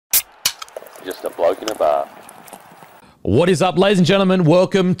just a bloke in a bar. What is up, ladies and gentlemen?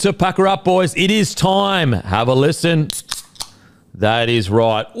 Welcome to Packer Up, boys. It is time. Have a listen. That is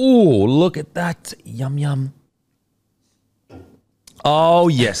right. Ooh, look at that. Yum, yum. Oh,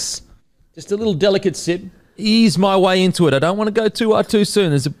 yes. Just a little delicate sip. Ease my way into it. I don't want to go too soon.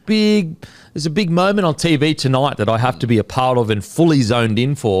 There's a big moment on TV tonight that I have to be a part of and fully zoned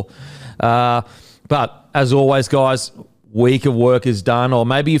in for. But as always, guys, week of work is done, or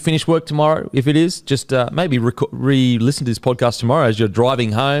maybe you finish work tomorrow. If it is, just maybe re-listen to this podcast tomorrow as you're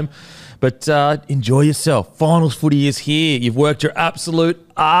driving home. But enjoy yourself. Finals footy is here. You've worked your absolute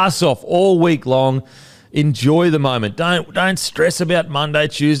arse off all week long. Enjoy the moment. Don't stress about Monday,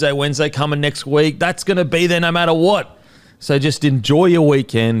 Tuesday, Wednesday coming next week. That's going to be there no matter what. So just enjoy your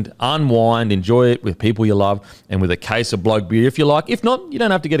weekend, unwind, enjoy it with people you love, and with a case of bloke beer if you like. If not, you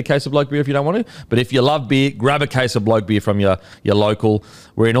don't have to get a case of bloke beer if you don't want to. But if you love beer, grab a case of bloke beer from your local.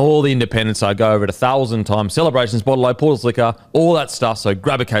 We're in all the independents. I go over it 1,000 times. Celebrations, Bottle O, Portals Liquor, all that stuff. So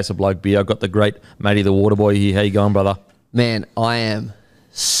grab a case of bloke beer. I've got the great Matty the Waterboy here. How you going, brother? Man, I am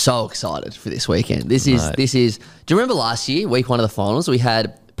so excited for this weekend. This is. Do you remember last year, week one of the finals, we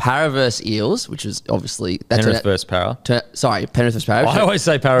had Para versus Eels, which was obviously... Penrith versus Para. Penrith versus Para. I always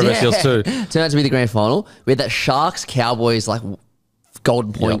say Para versus Eels too. Turned out to be the grand final. We had that Sharks-Cowboys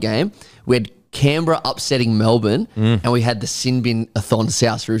golden point game. We had Canberra upsetting Melbourne, and we had the Sin-Bin-a-thon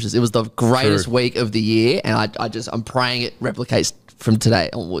South Roosters. It was the greatest week of the year, and I'm praying it replicates from today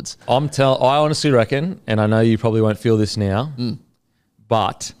onwards. I honestly reckon, and I know you probably won't feel this now,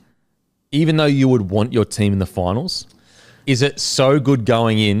 but even though you would want your team in the finals... Is it so good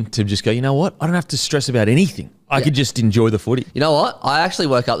going in to just go, you know what? I don't have to stress about anything. I could just enjoy the footy. You know what? I actually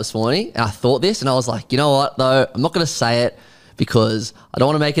woke up this morning and I thought this and I was like, you know what, though? I'm not going to say it because I don't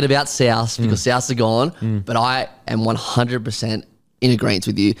want to make it about South because Souths are gone. But I am 100% in agreement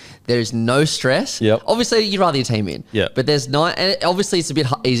with you. There is no stress. Yep. Obviously, you'd rather your team in. Yep. But there's not, and obviously it's a bit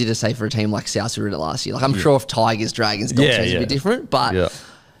easy to say for a team like South who were in it last year. Like I'm sure if Tigers, Dragons, Dogs, it's a bit different. But...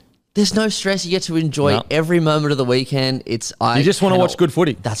 There's no stress. You get to enjoy every moment of the weekend. You just want to watch good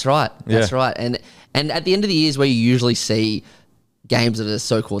footy. That's right. That's right. And at the end of the years where you usually see games that are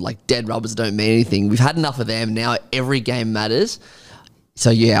so-called like dead rubbers that don't mean anything, we've had enough of them. Now every game matters. So,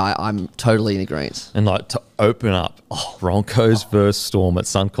 yeah, I'm totally in agreement. And, to open up Broncos versus Storm at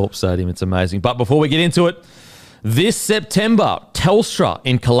Suncorp Stadium, it's amazing. But before we get into it, this September, Telstra,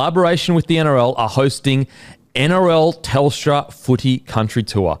 in collaboration with the NRL, are hosting NRL Telstra Footy Country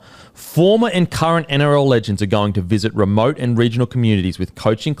Tour. Former and current NRL legends are going to visit remote and regional communities with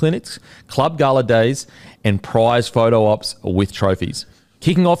coaching clinics, club gala days, and prize photo ops with trophies.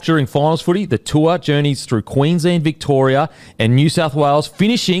 Kicking off during finals footy, the tour journeys through Queensland, Victoria, and New South Wales,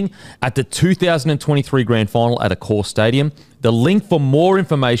 finishing at the 2023 Grand Final at Accor Stadium. The link for more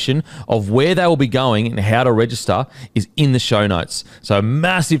information of where they will be going and how to register is in the show notes. So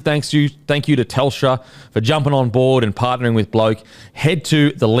massive thank you to Telstra for jumping on board and partnering with Bloke. Head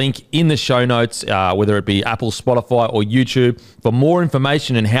to the link in the show notes, whether it be Apple, Spotify, or YouTube, for more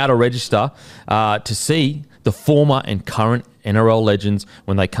information and how to register to see the former and current NRL legends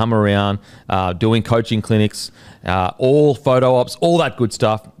when they come around, doing coaching clinics, all photo ops, all that good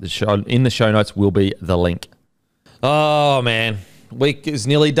stuff. In the show notes will be the link. Oh, man. Week is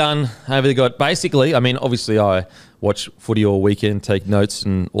nearly done. Basically, obviously I watch footy all weekend, take notes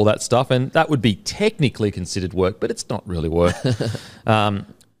and all that stuff, and that would be technically considered work, but it's not really work.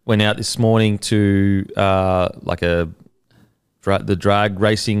 Went out this morning to the drag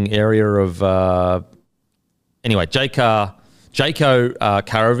racing area of... Jayco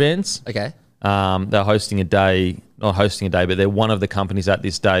Caravans. Okay. They're hosting a day, not hosting a day, but they're one of the companies at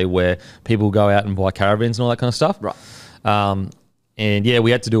this day where people go out and buy caravans and all that kind of stuff. Right. And yeah,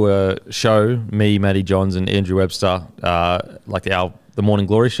 we had to do a show, me, Matty Johns and Andrew Webster, the Morning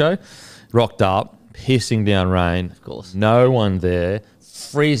Glory show. Rocked up, pissing down rain. Of course. No one there,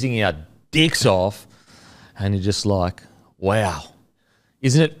 freezing our dicks off. And you're just like, wow.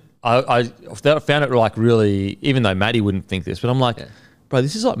 Isn't it? I found it really, even though Matty wouldn't think this, but I'm like, bro,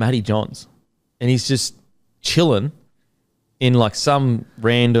 this is like Matty Johns. And he's just chilling in some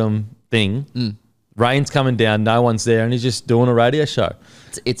random thing. Rain's coming down, no one's there, and he's just doing a radio show.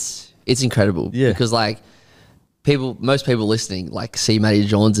 It's incredible. Yeah. Because most people listening see Matty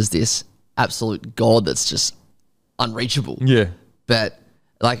Johns as this absolute god that's just unreachable. Yeah. But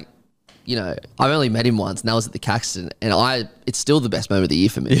I've only met him once, and that was at the Caxton, and it's still the best moment of the year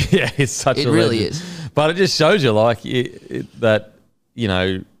for me. Yeah, it's such a legend. It really is. But it just shows you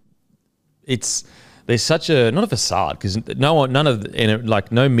there's such a, not a facade, because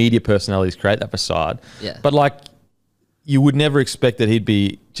no media personalities create that facade. Yeah. But you would never expect that he'd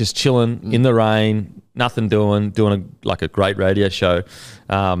be just chilling in the rain, nothing doing a great radio show.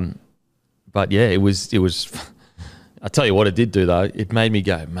 But yeah, it was. I tell you what it did do though. It made me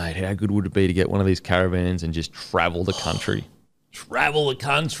go, mate, how good would it be to get one of these caravans and just travel the country? Travel the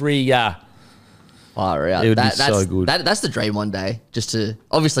country, yeah. Oh, yeah. It would be so good. That's the dream one day. Just to,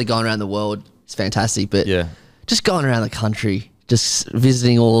 obviously going around the world is fantastic, but just going around the country, just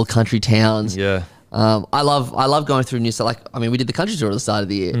visiting all country towns. Yeah. I love going through New South. Like, I mean, we did the country tour at the start of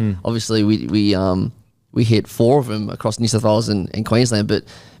the year. Obviously, we hit 4 of them across New South Wales and Queensland. But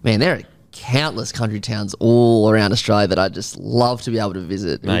man, there are countless country towns all around Australia that I just love to be able to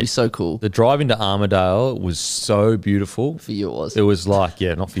visit. It would be so cool. The drive into Armidale was so beautiful. For you, it was. It was like,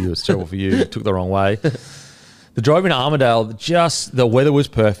 not for you. It's terrible for you. It took the wrong way. The drive into Armidale, just the weather was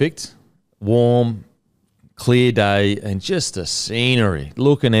perfect, warm, clear day, and just the scenery.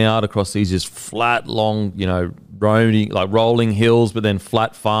 Looking out across these just flat, long, rolling hills, but then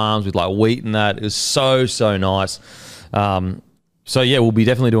flat farms with like wheat and that. It was so nice. So yeah, we'll be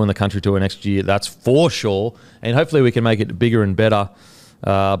definitely doing the country tour next year. That's for sure, and hopefully we can make it bigger and better.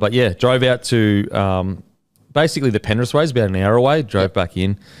 But yeah, drove out to basically the Penrith ways, about an hour away. Drove back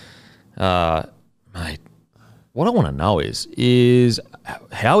in, mate. What I want to know is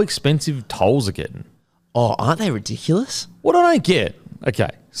how expensive tolls are getting. Oh, aren't they ridiculous? What I don't get.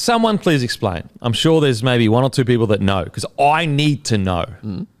 Okay, someone please explain. I'm sure there's maybe 1 or 2 people that know, because I need to know.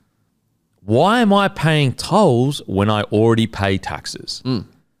 Why am I paying tolls when I already pay taxes?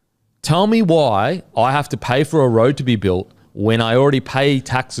 Tell me why I have to pay for a road to be built when I already pay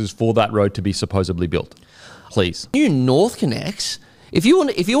taxes for that road to be supposedly built. Please. New North Connects, if you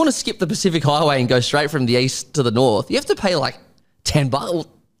want to skip the Pacific Highway and go straight from the east to the north, you have to pay like $10,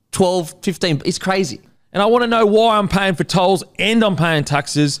 12, 15. It's crazy. And I want to know why I'm paying for tolls and I'm paying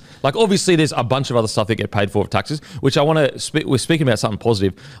taxes. Like, obviously, there's a bunch of other stuff that get paid for taxes, which I want to we're speaking about something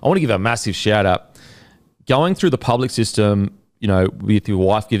positive. I want to give a massive shout out. Going through the public system, with your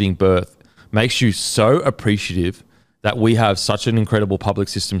wife giving birth, makes you so appreciative that we have such an incredible public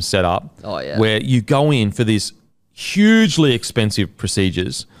system set up. Oh, yeah. Where you go in for these hugely expensive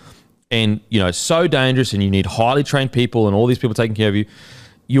procedures and, so dangerous, and you need highly trained people and all these people taking care of you.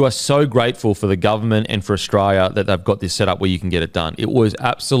 You are so grateful for the government and for Australia that they've got this set up where you can get it done. It was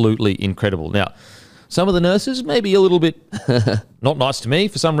absolutely incredible. Now, some of the nurses may be a little bit not nice to me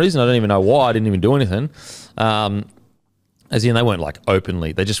for some reason. I don't even know why. I didn't even do anything. As in, they weren't like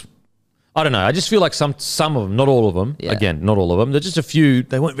openly. They just, I don't know. I just feel like some of them, not all of them. Yeah. Again, not all of them. There's just a few.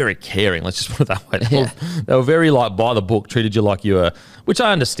 They weren't very caring. Let's just put it that way. They were very like by the book, treated you like you were, which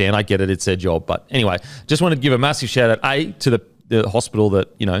I understand. I get it. It's their job. But anyway, just wanted to give a massive shout out, to the hospital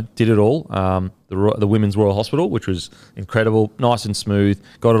that did it all, the Women's Royal Hospital, which was incredible, nice and smooth,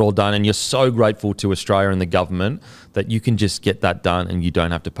 got it all done, and you're so grateful to Australia and the government that you can just get that done and you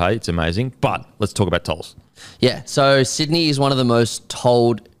don't have to pay. It's amazing. But let's talk about tolls. Yeah, so Sydney is one of the most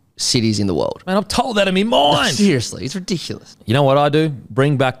tolled cities in the world. Man, I'm told that in my mind. Seriously, it's ridiculous. You know what I do?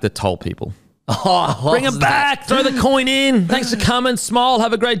 Bring back the toll people. Bring them back. Throw the coin in. Thanks for coming. Smile.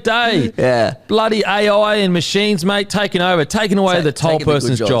 Have a great day. Yeah. Bloody AI and machines, mate, taking away the toll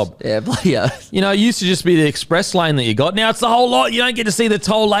person's job. Yeah, bloody oath. It used to just be the express lane that you got. Now it's the whole lot. You don't get to see the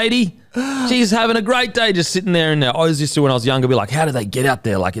toll lady. She's having a great day just sitting there. And I always used to, when I was younger, be like, how do they get out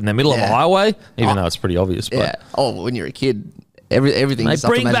there? Like in the middle of a highway? Even though it's pretty obvious. But. Yeah. Oh, when you're a kid. Everything. Mate,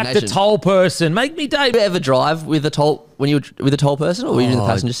 bring back the toll person. Make me day. Did you ever drive with a toll when you were with a toll person, or were you in the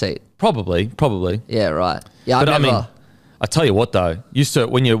passenger seat? Probably. Yeah, right. Yeah, but I tell you what though, used to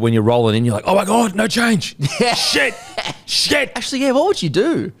when you're rolling in, you're like, oh my god, no change. Yeah. Shit. Actually, yeah. What would you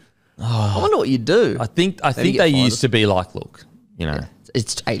do? I wonder what you'd do. I think they used to be like, look,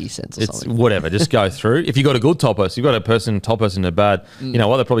 It's 80 cents or something. It's whatever. Just go through. If you got a good toll person, you've got a toll person in a bad, you know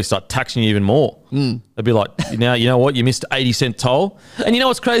what? They'll probably start taxing you even more. They'd be like, now, you know what? You missed 80 cent toll. And you know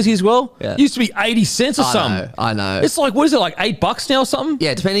what's crazy as well? Yeah. It used to be 80 cents or something. I know. It's like, what is it, like $8 now or something?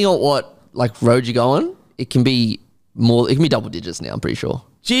 Yeah, depending on what road you go on, it can be more. It can be double digits now, I'm pretty sure.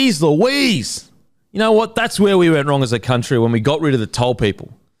 Jeez Louise. You know what? That's where we went wrong as a country, when we got rid of the toll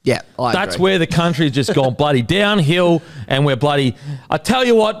people. Yeah, that's where the country's just gone bloody downhill, and we're bloody. I tell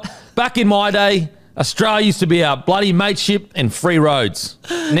you what, back in my day, Australia used to be our bloody mateship and free roads.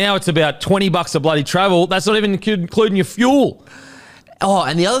 Now it's about $20 a bloody travel. That's not even including your fuel. Oh,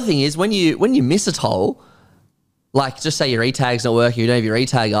 and the other thing is when you miss a toll, like just say your e-tag's not working, you don't have your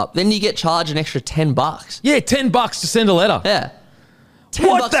e-tag up, then you get charged an extra $10. Yeah, $10 to send a letter. Yeah.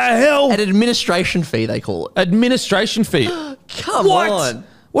 What the hell? An administration fee, they call it. Administration fee. Come on.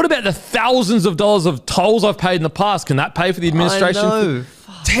 What about the thousands of dollars of tolls I've paid in the past? Can that pay for the administration? I know.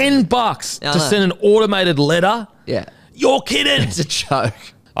 $10 to send an automated letter. Yeah. You're kidding. It's a joke.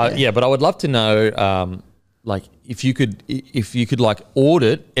 Yeah, but I would love to know, like, if you could like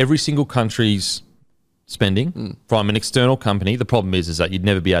audit every single country's spending from an external company. The problem is that you'd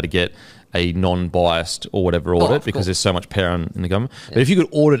never be able to get a non-biased or whatever audit because there's so much power in the government. Yeah. But if you could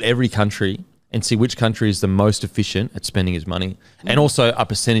audit every country and see which country is the most efficient at spending his money, and also a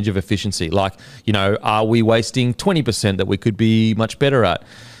percentage of efficiency, like, you know, are we wasting 20% that we could be much better at?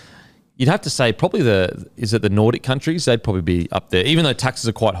 You'd have to say probably the Nordic countries, they'd probably be up there, even though taxes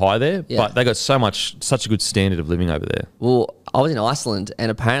are quite high there, but they got such a good standard of living over there. Well, I was in Iceland, and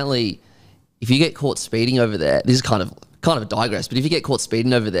apparently if you get caught speeding over there, this is kind of a digress, but if you get caught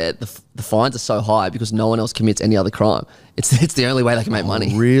speeding over there, the fines are so high because no one else commits any other crime. It's the only way they can make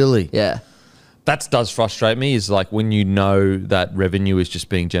money. Really? Yeah. That does frustrate me, is like when you know that revenue is just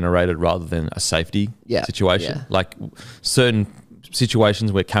being generated rather than a safety situation. Yeah. Like certain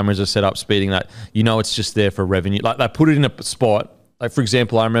situations where cameras are set up speeding, that you know it's just there for revenue. Like they put it in a spot. Like, for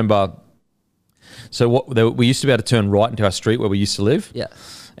example, I remember, we used to be able to turn right into our street where we used to live. Yeah.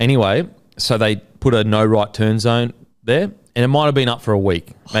 Anyway, so they put a no right turn zone there, and it might have been up for a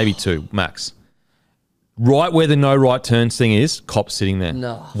week, maybe 2 max. Right where the no right turns thing is, cops sitting there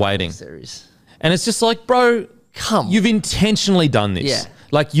waiting. Serious. And it's just like, bro, you've intentionally done this. Yeah.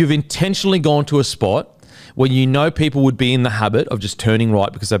 Like, you've intentionally gone to a spot where you know people would be in the habit of just turning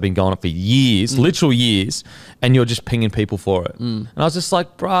right because they've been going up for years, literal years, and you're just pinging people for it. And I was just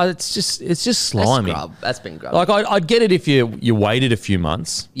like, bro, it's just slimy. That's been grub. Like, I'd get it if you waited a few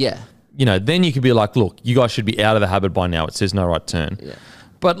months. Yeah. You know, then you could be like, look, you guys should be out of the habit by now. It says no right turn. Yeah.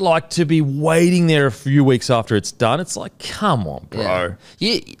 But like, to be waiting there a few weeks after it's done, it's like, come on, bro.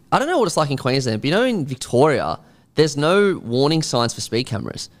 Yeah. I don't know what it's like in Queensland, but you know, in Victoria, there's no warning signs for speed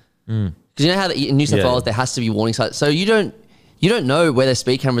cameras. Because you know how in New South Wales there has to be warning signs. So you don't know where their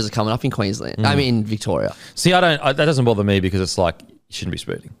speed cameras are coming up in Queensland. I mean, in Victoria. See, that doesn't bother me because it's like, you shouldn't be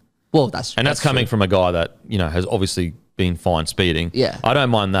speeding. Well, that's coming from a guy that, you know, has obviously been fine speeding. Yeah. I don't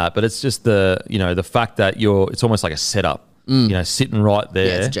mind that, but it's just the fact that it's almost like a setup, you know, sitting right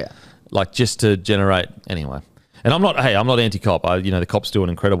there, like just to generate anyway. And I'm not anti-cop. The cops do an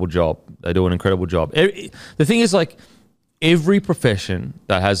incredible job. They do an incredible job. The thing is, like, every profession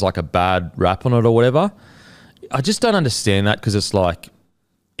that has like a bad rap on it or whatever, I just don't understand that, because it's like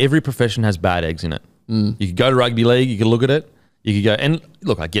every profession has bad eggs in it. You could go to rugby league, you could look at it, you could go, and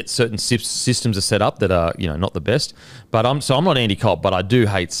look, I get certain systems are set up that are, you know, not the best, but I'm not anti-cop, but I do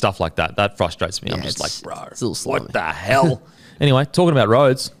hate stuff like that. That frustrates me. I'm just like, bro, it's a little slimy. What the hell? Anyway, talking about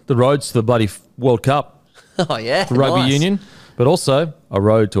roads, the roads to the bloody World Cup. Oh yeah, for rugby union, but also a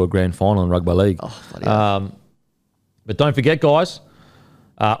road to a grand final in rugby league. Oh, bloody hell. But don't forget, guys,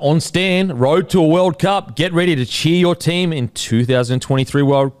 on Stan, road to a World Cup. Get ready to cheer your team in 2023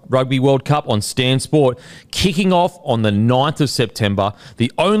 Rugby World Cup on Stan Sport, kicking off on the 9th of September.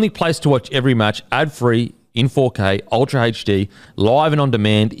 The only place to watch every match ad-free in 4K, Ultra HD, live and on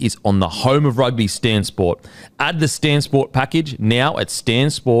demand is on the home of rugby, Stan Sport. Add the Stan Sport package now at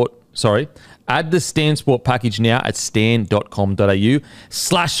Add the Stan Sport package now at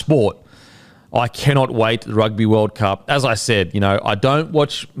stan.com.au/sport. I cannot wait, the Rugby World Cup. As I said, you know, I don't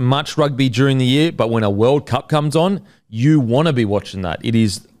watch much rugby during the year, but when a World Cup comes on, you want to be watching that. It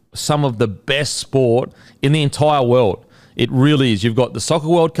is some of the best sport in the entire world. It really is. You've got the Soccer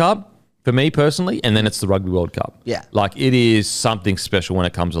World Cup, for me personally, and then it's the Rugby World Cup. Yeah. Like, it is something special when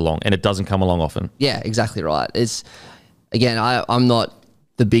it comes along, and it doesn't come along often. Yeah, exactly right. It's, again, I'm not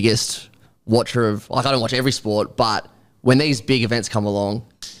the biggest watcher of, like, I don't watch every sport, but when these big events come along,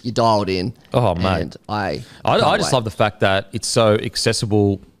 you're dialed in. Oh, mate. And I just love the fact that it's so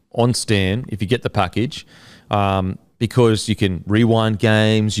accessible on Stan if you get the package, because you can rewind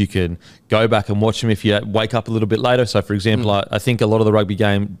games, you can go back and watch them if you wake up a little bit later. So, for example, I think a lot of the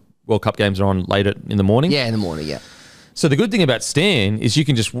World Cup games are on later in the morning. Yeah, in the morning, yeah. So the good thing about Stan is you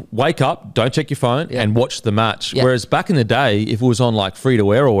can just wake up, don't check your phone, and watch the match. Yeah. Whereas back in the day, if it was on like free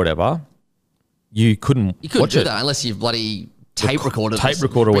to air or whatever, you couldn't watch do that unless you've bloody tape recorded or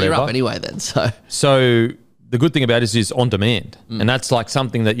whatever. You're up anyway then. So the good thing about it is on demand. And that's like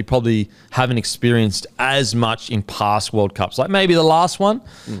something that you probably haven't experienced as much in past World Cups, like maybe the last one.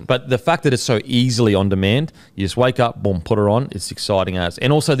 But the fact that it's so easily on demand, you just wake up, boom, put her on, it's exciting as.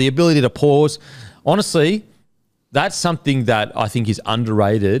 And also the ability to pause. Honestly, that's something that I think is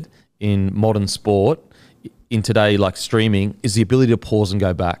underrated in modern sport. In today, like streaming, is the ability to pause and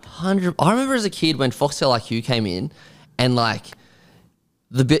go back. I remember as a kid when Foxtel IQ came in, and like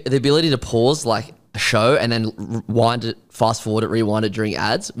the ability to pause like a show and then rewind it, fast forward it, rewind it during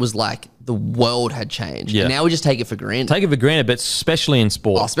ads was like the world had changed. Yeah. And now we just take it for granted. Take it for granted, but especially in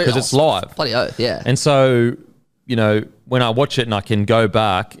sport because it's live. Bloody oath, yeah. And so, when I watch it and I can go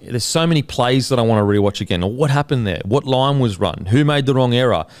back, there's so many plays that I want to rewatch again. Or what happened there? What line was run? Who made the wrong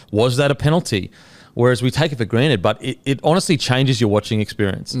error? Was that a penalty? Whereas we take it for granted, but it honestly changes your watching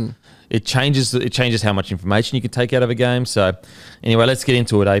experience. It changes how much information you can take out of a game. So anyway, let's get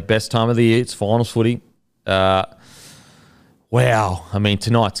into it. Best time of the year. It's finals footy. Wow. I mean,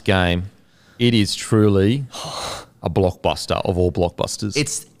 tonight's game, it is truly a blockbuster of all blockbusters.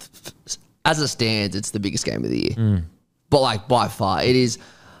 It's, as it stands, it's the biggest game of the year. But like by far, it is.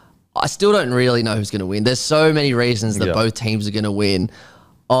 I still don't really know who's going to win. There's so many reasons that both teams are going to win.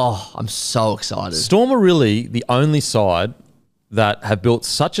 Oh, I'm so excited. Storm are really the only side that have built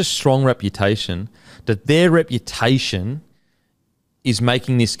such a strong reputation that their reputation is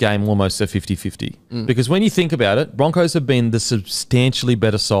making this game almost a 50-50. Because when you think about it, Broncos have been the substantially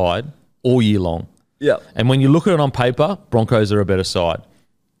better side all year long. Yeah. And when you look at it on paper, Broncos are a better side.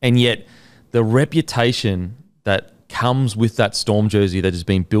 And yet the reputation that comes with that Storm jersey that has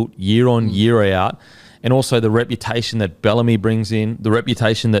been built year on, year out, and also the reputation that Bellamy brings in, the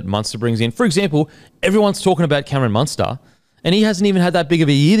reputation that Munster brings in. For example, everyone's talking about Cameron Munster, and he hasn't even had that big of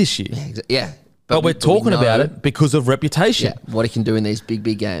a year this year. Yeah. But we're talking about it because of reputation. Yeah, what he can do in these big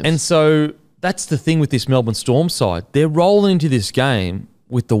games. And so that's the thing with this Melbourne Storm side. They're rolling into this game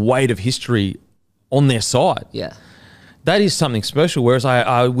with the weight of history on their side. Yeah. That is something special, whereas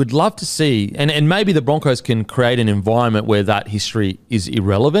I would love to see, and maybe the Broncos can create an environment where that history is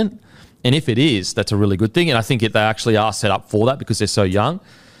irrelevant. And if it is, that's a really good thing. And I think they actually are set up for that because they're so young.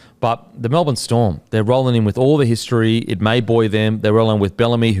 But the Melbourne Storm, they're rolling in with all the history. It may buoy them. They're rolling with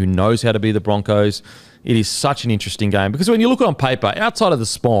Bellamy, who knows how to be the Broncos. It is such an interesting game because when you look on paper, outside of the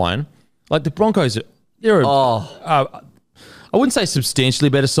spine, like the Broncos, I wouldn't say substantially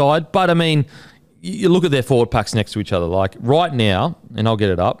better side, but I mean, you look at their forward packs next to each other. Like right now, and I'll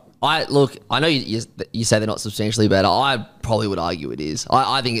get it up. I know you say they're not substantially better. I probably would argue it is.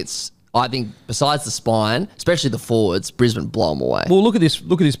 I think besides the spine, especially the forwards, Brisbane blow them away. Well, look at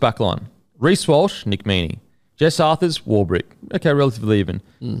this back line. Reece Walsh, Nick Meaney. Jess Arthurs, Warbrick. Okay, relatively even.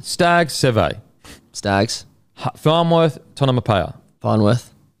 Staggs, Seve. Stags. Farnworth, Tonamapaya.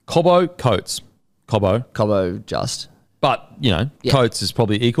 Farnworth. Cobbo, Coates. Cobbo just. But, Coates is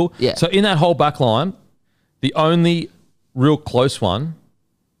probably equal. Yeah. So in that whole back line, the only real close one,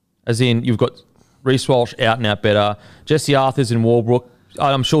 as in you've got Reece Walsh out and out better, Jesse Arthurs and Warbrick.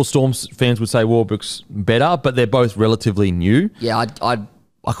 I'm sure Storms fans would say Warbrick's better, but they're both relatively new. Yeah,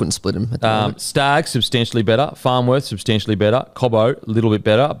 I couldn't split them. At the moment. Staggs, substantially better. Farnworth, substantially better. Cobbo, a little bit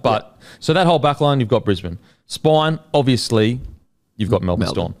better. But so that whole back line, you've got Brisbane. Spine, obviously, you've got Melbourne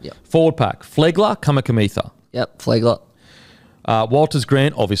Storm. Yep. Forward pack, Flegler, Kamikamitha. Yep, Flegler. Walters,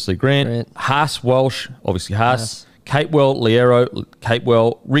 Grant, obviously Grant. Haas, Welsh, obviously Haas. Catewell, Liero,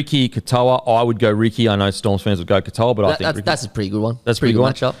 Catewell, Ricky, Katoa. I would go Ricky. I know Storms fans would go Katoa, but I think Ricky. That's a pretty good one. That's a pretty good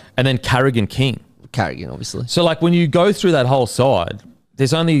matchup. And then Carrigan, King. Carrigan, obviously. So, like, when you go through that whole side,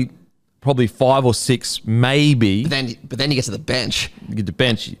 there's only probably 5 or 6, maybe. But then you get to the bench. You get to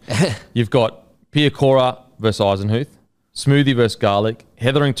bench. You've got Piacora versus Eisenhuth, Smoothie versus Garlic,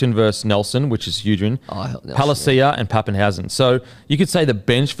 Hetherington versus Nelson, which is huge win. Palacia and Pappenhausen. So you could say the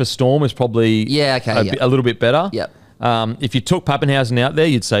bench for Storm is probably a little bit better. Yep. If you took Pappenhausen out there,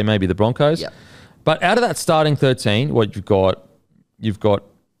 you'd say maybe the Broncos. Yep. But out of that starting 13, what you've got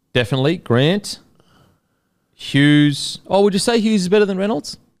definitely Grant, Hughes. Oh, would you say Hughes is better than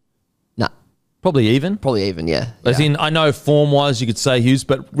Reynolds? No. Probably even. Yeah. As in, I know form-wise you could say Hughes,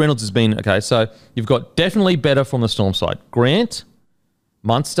 but Reynolds has been, okay, so you've got definitely better from the Storm side. Grant,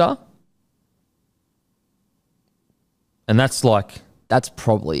 Munster, and that's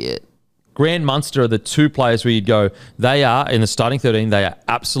probably it. Grant, Munster are the two players where you'd go, they are, in the starting 13, they are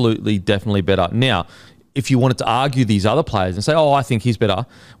absolutely, definitely better. Now, if you wanted to argue these other players and say, oh, I think he's better,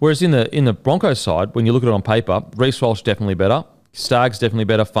 whereas in the Broncos side, when you look at it on paper, Reece Walsh definitely better, Staggs definitely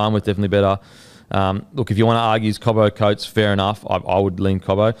better, Farnworth definitely better. Look, if you want to argue Cobbo, Coates, fair enough. I would lean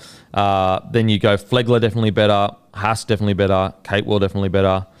Cobbo. Then you go Flegler definitely better, Haas definitely better, Catewell definitely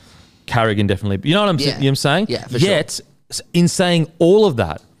better, Carrigan definitely. You know what I'm saying? Yeah, for Yet, in saying all of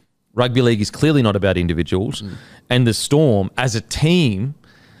that, rugby league is clearly not about individuals, and the Storm as a team,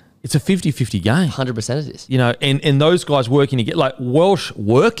 it's a 50-50 game. 100% it is. And those guys working together, like Welsh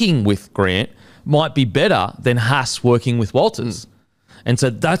working with Grant might be better than Haas working with Walters. And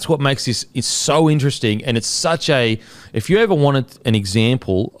so that's what makes this so interesting. And it's such if you ever wanted an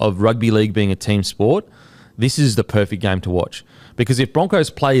example of rugby league being a team sport, this is the perfect game to watch. Because if Broncos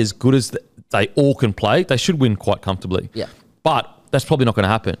play as good as they all can play, they should win quite comfortably. Yeah. But that's probably not going to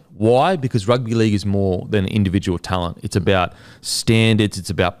happen. Why? Because rugby league is more than individual talent. It's about standards. It's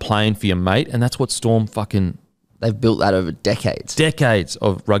about playing for your mate. And that's what Storm fucking They've built that over decades. Decades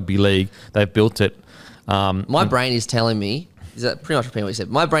of rugby league. They've built it. My brain is telling me, is that pretty much repeating what you said?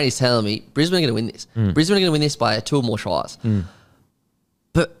 My brain is telling me Brisbane are going to win this. Brisbane are going to win this by 2 or more tries.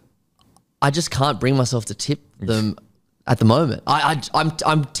 But I just can't bring myself to tip them at the moment.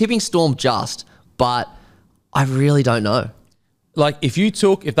 I'm tipping Storm just, but I really don't know. Like if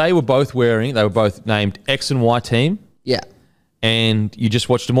they were both named X and Y team. Yeah. And you just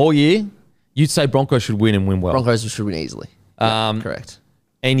watched them all year, you'd say Broncos should win and win well. Broncos should win easily. Yeah, correct.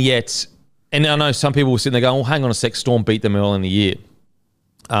 And yet, and I know some people were sitting there going, "Oh, hang on a sec, Storm beat them early in the year."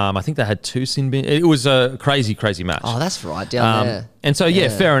 I think they had 2 sin bins. It was a crazy, crazy match. Oh, that's right, down there. And so, yeah,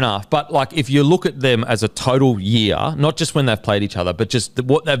 fair enough. But like, if you look at them as a total year, not just when they've played each other, but just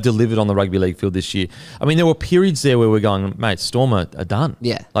what they've delivered on the rugby league field this year. I mean, there were periods there where we're going, mate, Storm are done.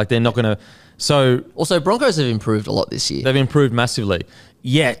 Yeah. Like they're not going to. So also, Broncos have improved a lot this year. They've improved massively.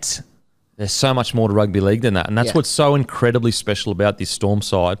 Yet, there's so much more to rugby league than that. And that's what's so incredibly special about this Storm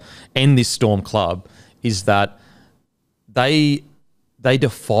side and this Storm club is that they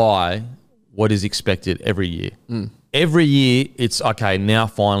defy what is expected every year. Every year, it's, okay, now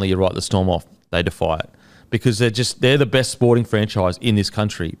finally you write the Storm off. They defy it. Because they're the best sporting franchise in this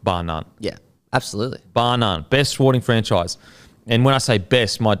country, bar none. Yeah, absolutely. Bar none. Best sporting franchise. And when I say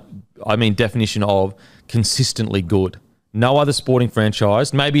best, I mean definition of consistently good. No other sporting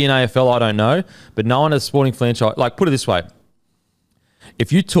franchise, maybe in AFL, I don't know, but no other sporting franchise, like put it this way.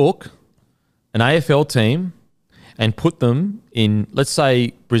 If you took an AFL team and put them in, let's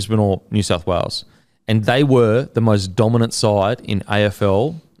say, Brisbane or New South Wales, and they were the most dominant side in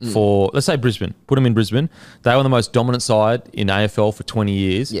AFL for, let's say Brisbane, put them in Brisbane, they were the most dominant side in AFL for 20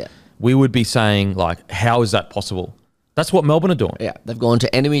 years, we would be saying, like, how is that possible? That's what Melbourne are doing. Yeah, they've gone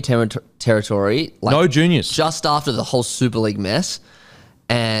to enemy territory. Like, no juniors. Just after the whole Super League mess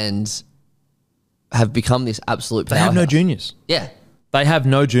and have become this absolute powerhouse. They have no juniors. Yeah. They have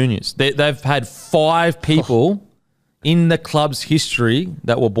no juniors. They've had 5 people in the club's history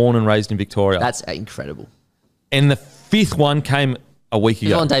that were born and raised in Victoria. That's incredible. And the 5th one came a week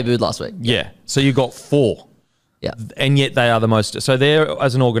ago. 5th one debuted last week. Yeah. So you got 4. Yeah. And yet they are the most. So they're,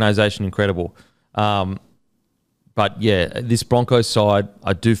 as an organisation, incredible. But yeah, this Broncos side,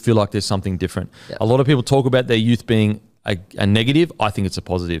 I do feel like there's something different. Yeah. A lot of people talk about their youth being a negative. I think it's a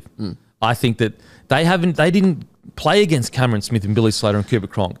positive. I think that they didn't play against Cameron Smith and Billy Slater and Cooper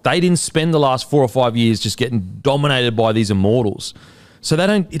Cronk. They didn't spend the last 4 or 5 years just getting dominated by these immortals. So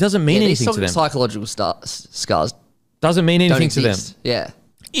it doesn't mean anything to them. Psychological scars doesn't mean anything to them. Yeah.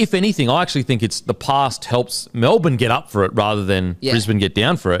 If anything, I actually think it's the past helps Melbourne get up for it rather than Brisbane get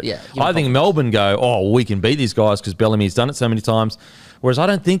down for it. Yeah, I think Melbourne go, oh, we can beat these guys because Bellamy's done it so many times. Whereas I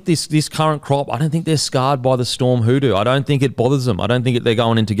don't think this current crop, I don't think they're scarred by the Storm hoodoo. I don't think it bothers them. I don't think they're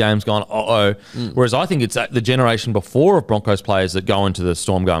going into games going, uh-oh. Whereas I think it's the generation before of Broncos players that go into the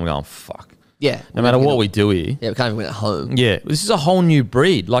Storm going, fuck. Yeah. No matter what we do here. Yeah, we can't even win at home. Yeah. This is a whole new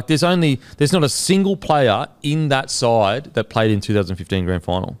breed. Like there's not a single player in that side that played in 2015 grand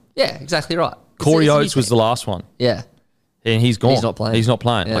final. Yeah, exactly right. Corey Oates was the last one. Yeah. And he's gone. He's not playing. He's not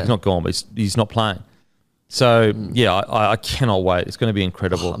playing. Yeah. Like not gone, but he's not playing. So yeah, I cannot wait. It's going to be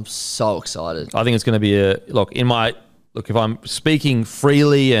incredible. I'm so excited. I think it's going to be if I'm speaking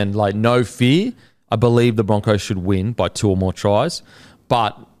freely and like no fear, I believe the Broncos should win by 2 or more tries.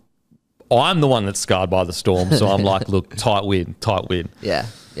 But I'm the one that's scarred by the Storm, so I'm like, look, tight win. Yeah.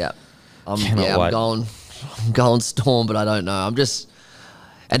 Cannot wait. I'm going Storm, but I don't know.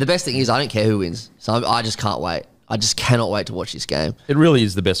 And the best thing is I don't care who wins, so I just can't wait. I just cannot wait to watch this game. It really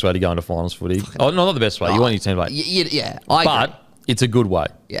is the best way to go into finals footy. Oh, no, not the best way. You want your team to win. Yeah, but it's a good way.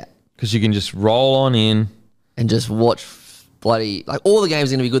 Yeah. Because you can just roll on in. And just watch bloody... Like, all the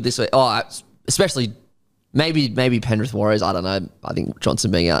games are going to be good this week. Oh, especially... Maybe Penrith Warriors. I don't know. I think Johnson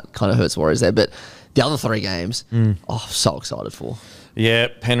being out kind of hurts Warriors there. But the other 3 games, I'm so excited for. Yeah,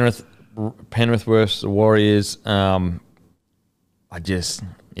 Penrith versus the Warriors. I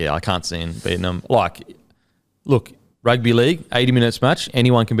can't see him beating them. Like, look, rugby league, 80 minutes match.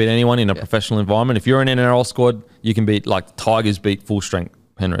 Anyone can beat anyone in a professional environment. If you're an NRL squad, you can beat, like, Tigers beat full strength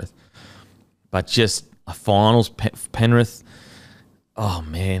Penrith. But just a finals, Penrith, oh,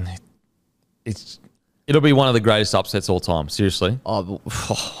 man. It'll be one of the greatest upsets all time, seriously. Oh,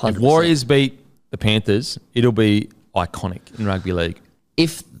 100%. If Warriors beat the Panthers, it'll be iconic in rugby league.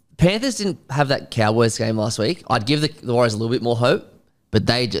 If Panthers didn't have that Cowboys game last week, I'd give the Warriors a little bit more hope, but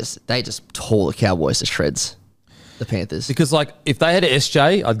they just tore the Cowboys to shreds, the Panthers. Because, like, if they had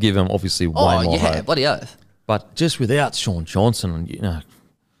SJ, I'd give them obviously way more hope. Bloody oath. But just without Sean Johnson,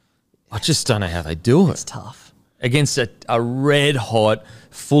 I just don't know how they do it. It's tough. Against a red-hot,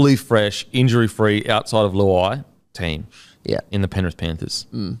 fully fresh, injury-free outside of Luai, team Yeah. in the Penrith Panthers.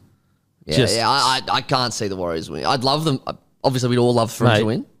 Yeah, I can't see the Warriors winning. I'd love them. Obviously, we'd all love for them to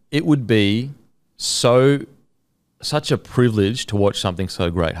win. It would be such a privilege to watch something so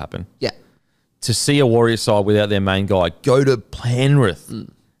great happen. Yeah. To see a Warriors side without their main guy go to Penrith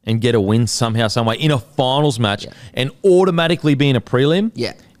and get a win somehow, some way in a finals match and automatically be in a prelim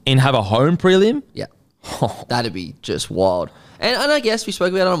and have a home prelim. Yeah. That'd be just wild. And I guess we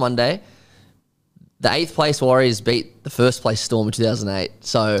spoke about it on Monday. The 8th place Warriors beat the 1st place Storm in 2008.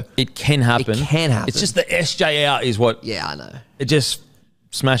 So it can happen. It can happen. It's just the SJ out is what. Yeah, I know. It just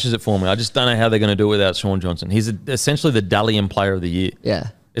smashes it for me. I just don't know how they're going to do it without Sean Johnson. He's essentially the Dalian player of the year. Yeah.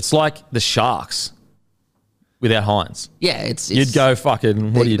 It's like the Sharks without Hines. Yeah, it's you'd go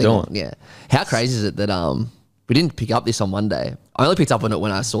fucking. What are you doing? Yeah. How crazy is it that we didn't pick up this on Monday? I only picked up on it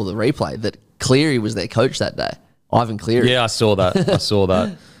when I saw the replay that Cleary was their coach that day. Ivan Cleary. Yeah, I saw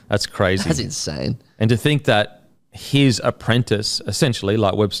that. That's crazy. That's insane. And to think that his apprentice, essentially,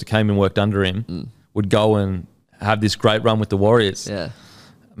 like Webster came and worked under him, would go and have this great run with the Warriors. Yeah.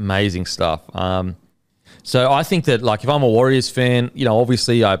 Amazing stuff. So I think that, like, if I'm a Warriors fan,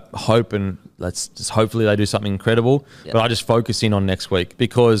 obviously I hope and let's just hopefully they do something incredible. Yep. But I just focus in on next week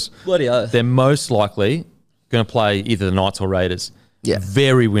because they're most likely going to play either the Knights or Raiders. Yeah.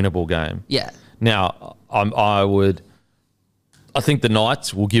 Very winnable game. Yeah. Now, I think the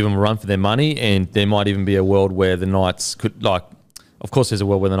Knights will give them a run for their money, and there might even be a world where the Knights could, of course there's a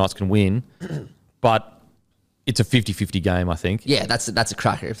world where the Knights can win, but it's a 50-50 game, I think. Yeah, that's a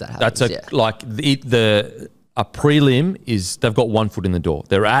cracker if that happens. A prelim is, they've got 1 foot in the door.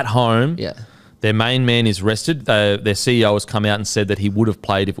 They're at home. Yeah. Their main man is rested. Their CEO has come out and said that he would have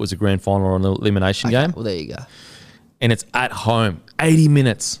played if it was a grand final or an elimination game. Well, there you go. And it's at home, 80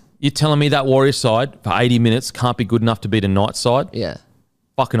 minutes. You're telling me that Warriors side for 80 minutes can't be good enough to beat a Knights side? Yeah.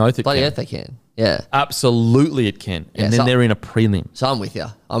 Fucking oath it Bloody can. oath they can. Yeah. Absolutely it can. And then they're in a prelim. So I'm with you.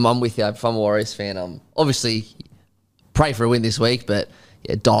 I'm with you. If I'm a Warriors fan, obviously pray for a win this week, but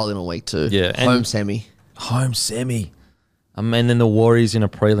dial in on week 2. Yeah. Home semi. And then the Warriors in a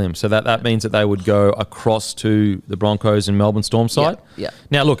prelim. So that means that they would go across to the Broncos and Melbourne Storm side. Yeah.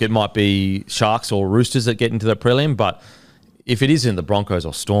 Now, look, it might be Sharks or Roosters that get into the prelim, but if it isn't the Broncos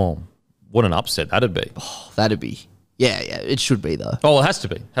or Storm, what an upset that'd be. Oh, that'd be. Yeah, it should be though. Oh, it has to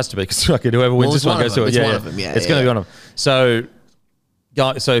be. Because whoever wins this one goes to it. It's one of them. Yeah, it's going to be one of them. So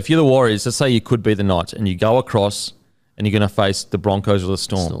if you're the Warriors, let's say you could be the Knights and you go across and you're going to face the Broncos or the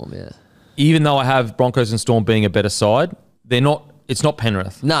Storm. Yeah. Even though I have Broncos and Storm being a better side, it's not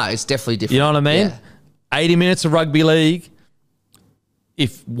Penrith. No, it's definitely different. You know what I mean? Yeah. 80 minutes of rugby league.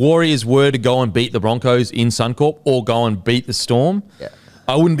 If Warriors were to go and beat the Broncos in Suncorp or go and beat the Storm,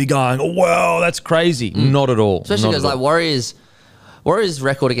 I wouldn't be going, oh, wow, that's crazy. Not at all. Especially because Warriors'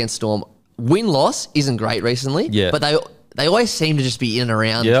 record against Storm, win-loss isn't great recently, but they always seem to just be in and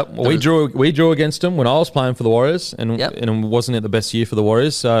around. Yeah, we drew against them when I was playing for the Warriors, and it wasn't the best year for the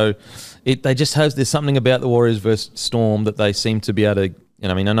Warriors. So there's something about the Warriors versus Storm that they seem to be able to.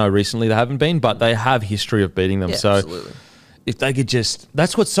 I know recently they haven't been, but they have history of beating them. Yeah, so absolutely. If they could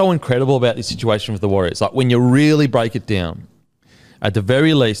that's what's so incredible about this situation with the Warriors. Like when you really break it down, at the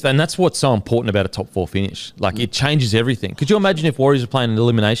very least, and that's what's so important about a top 4 finish. Like it changes everything. Could you imagine if Warriors were playing an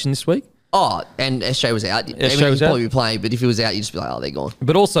elimination this week? Oh, and SJ was out. SJ was out. Probably be playing, but if he was out, you'd just be like, oh, they're gone.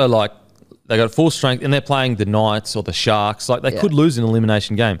 But also, like, they got full strength, and they're playing the Knights or the Sharks. Like, they could lose an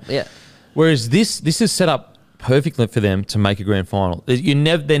elimination game. Yeah. Whereas this is set up perfectly for them to make a grand final.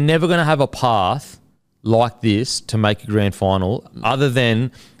 They're never going to have a path like this to make a grand final, other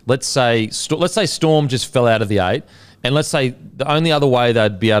than let's say Storm just fell out of the 8, and let's say the only other way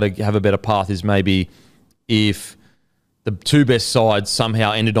they'd be able to have a better path is maybe if the 2 best sides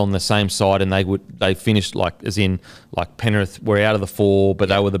somehow ended on the same side and they finished like Penrith were out of the 4, but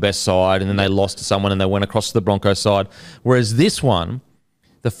they were the best side, and then they lost to someone and they went across to the Broncos side. Whereas this one,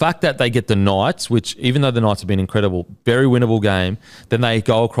 the fact that they get the Knights, which even though the Knights have been incredible, very winnable game, then they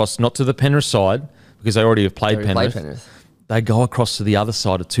go across not to the Penrith side because they already have played Penrith. They go across to the other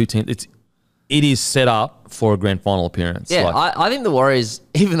side of 2 teams. It is set up for a grand final appearance. Yeah, I think the Warriors,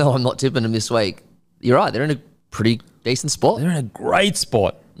 even though I'm not tipping them this week, you're right, they're in a pretty decent spot. They're in a great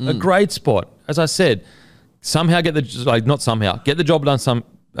spot. A great spot. As I said, get the job done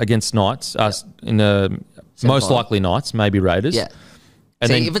against Knights, in the most likely Knights, maybe Raiders. Yeah.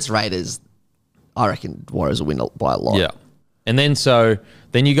 And if it's Raiders, I reckon Warriors will win by a lot. Yeah. And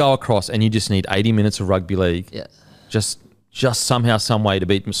then you go across and you just need 80 minutes of rugby league. Yeah. Just somehow, some way to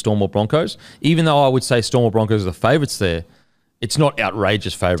beat Storm or Broncos. Even though I would say Storm or Broncos are the favourites there, it's not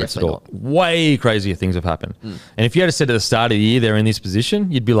outrageous favourites at all. Way crazier things have happened. And if you had said at the start of the year they're in this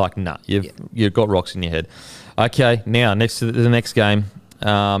position, you'd be like, nah, you've got rocks in your head. Okay, now next to the next game.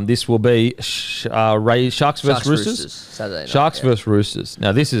 This will be Sharks versus Roosters. Saturday night, Sharks versus Roosters.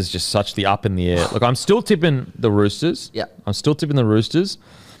 Now, this is just such the up in the air. Look, I'm still tipping the Roosters. Yeah. I'm still tipping the Roosters.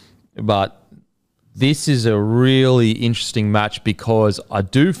 But this is a really interesting match because I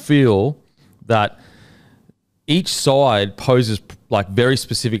do feel that each side poses like very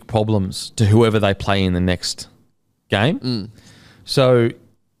specific problems to whoever they play in the next game. So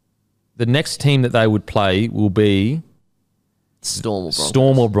the next team that they would play will be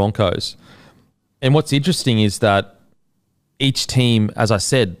Storm or Broncos. And what's interesting is that each team, as I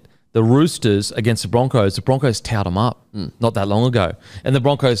said, the Roosters against the Broncos towed them up not that long ago. And the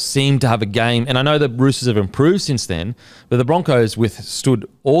Broncos seem to have a game. And I know the Roosters have improved since then, but the Broncos withstood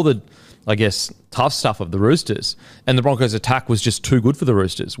all the, I guess, tough stuff of the Roosters. And the Broncos' attack was just too good for the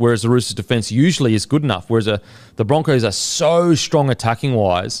Roosters, whereas the Roosters' defense usually is good enough, whereas the Broncos are so strong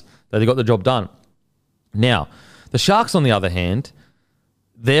attacking-wise that they got the job done. Now, the Sharks, on the other hand,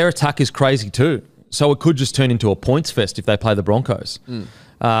 their attack is crazy too. So it could just turn into a points fest if they play the Broncos.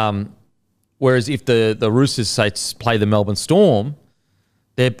 Whereas if the Roosters, say, play the Melbourne Storm,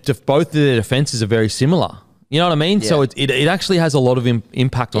 both of their defences are very similar. You know what I mean? Yeah. So it actually has a lot of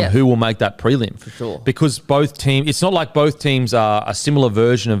impact on who will make that prelim. For sure. Because both teams, it's not like both teams are a similar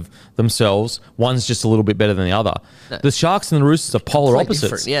version of themselves. One's just a little bit better than the other. No. The Sharks and the Roosters are polar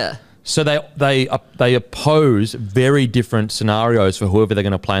opposites. Yeah. So they oppose very different scenarios for whoever they're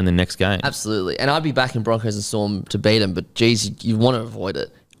going to play in the next game. Absolutely. And I'd be backing Broncos and Storm to beat them, but geez, you want to avoid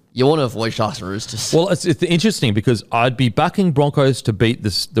it. You want to avoid Sharks and Roosters. Well, it's interesting because I'd be backing Broncos to beat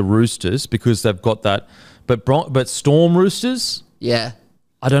the Roosters because they've got that. But Storm Roosters? Yeah.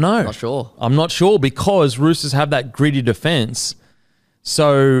 I don't know. Not sure. I'm not sure because Roosters have that gritty defense.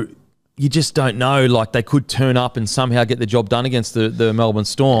 So you just don't know. Like, they could turn up and somehow get the job done against the Melbourne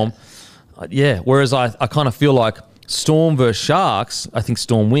Storm. Yeah. Whereas I kind of feel like Storm versus Sharks, I think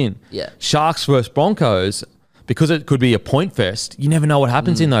Storm win. Yeah. Sharks versus Broncos, because it could be a point fest, you never know what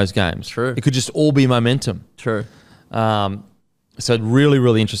happens in those games. True. It could just all be momentum. True. So really,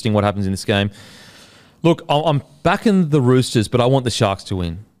 really interesting what happens in this game. Look, I'm backing the Roosters, but I want the Sharks to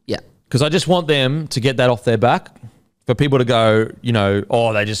win. Yeah. Because I just want them to get that off their back. For people to go, you know,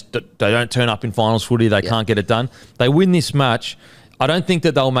 they don't turn up in finals footy, they can't get it done. They win this match. I don't think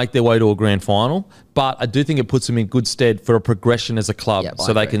that they'll make their way to a grand final, but I do think it puts them in good stead for a progression as a club. Yep,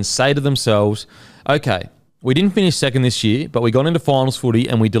 so they can say to themselves, okay, we didn't finish second this year, but we got into finals footy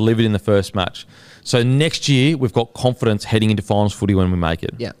and we delivered in the first match. So next year, we've got confidence heading into finals footy when we make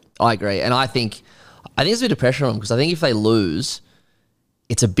it. Yeah, I agree. And I think there's a bit of pressure on them because I think if they lose,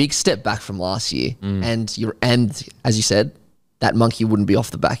 it's a big step back from last year. And as you said, that monkey wouldn't be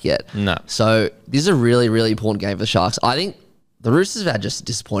off the back yet. No. So this is a really, really important game for the Sharks. I think the Roosters have had just a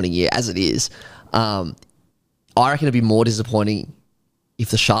disappointing year as it is. I reckon it'd be more disappointing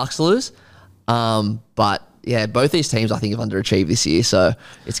if the Sharks lose. But yeah, both these teams I think have underachieved this year. So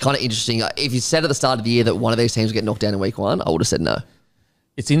it's kind of interesting. If you said at the start of the year that one of these teams would get knocked down in week one, I would have said no.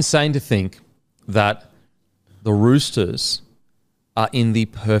 It's insane to think that the Roosters are in the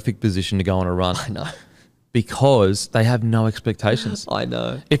perfect position to go on a run. I know. Because they have no expectations. I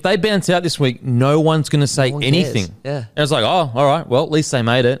know. If they bounce out this week, no one's going to say anything. Cares. Yeah. And it's like, oh, all right, well, at least they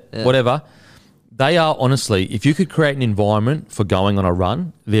made it, whatever. They are, honestly, if you could create an environment for going on a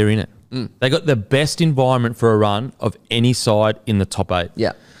run, they're in it. They got the best environment for a run of any side in the top 8.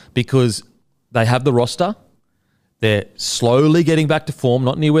 Yeah. Because they have the roster. They're slowly getting back to form,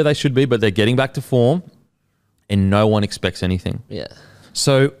 not near where they should be, but they're getting back to form, and no one expects anything. Yeah.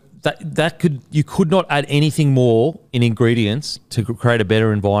 So you could not add anything more in ingredients to create a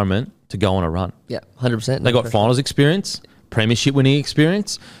better environment to go on a run. Yeah, 100%. They got finals experience, premiership winning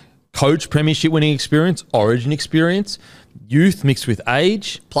experience, coach premiership winning experience, origin experience, youth mixed with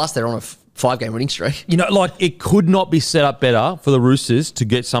age. Plus they're on a 5-game winning streak. You know, like, it could not be set up better for the Roosters to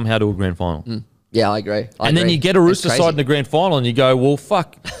get somehow to a grand final. Yeah, I agree. Then you get a Rooster side in the grand final and you go, well,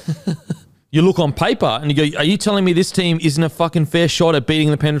 fuck. You look on paper and you go, are you telling me this team isn't a fucking fair shot at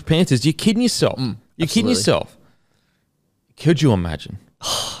beating the Penrith Panthers? You're kidding yourself. You're kidding yourself. Could you imagine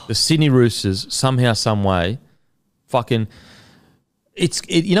the Sydney Roosters somehow, some way, fucking...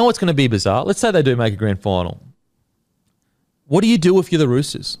 you know what's going to be bizarre? Let's say they do make a grand final. What do you do if you're the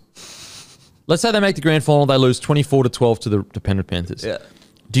Roosters? Let's say they make the grand final, they lose 24-12 to the Penrith Panthers. Yeah.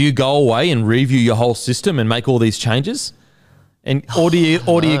 Do you go away and review your whole system and make all these changes? Or do you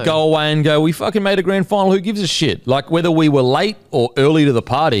go away and go, we fucking made a grand final, who gives a shit? Like, whether we were late or early to the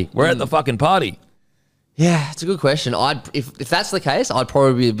party, we're at the fucking party. Yeah, it's a good question. If that's the case, I'd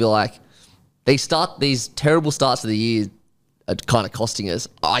probably be like, these terrible starts of the year are kind of costing us.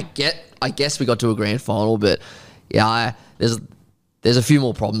 I get I guess we got to a grand final, but yeah, there's a few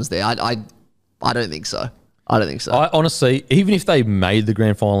more problems there. I don't think so. I don't think so. I honestly, even if they made the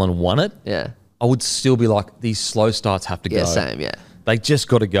grand final and won it, yeah, I would still be like, these slow starts have to go. Yeah, same, yeah. They just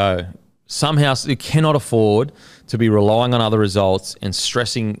got to go. Somehow, you cannot afford to be relying on other results and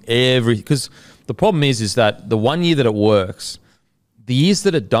stressing because the problem is that the 1 year that it works, the years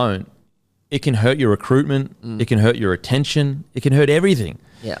that it don't, it can hurt your recruitment, it can hurt your attention, it can hurt everything.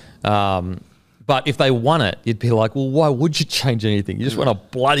 Yeah. But if they won it, you'd be like, well, why would you change anything? You just won a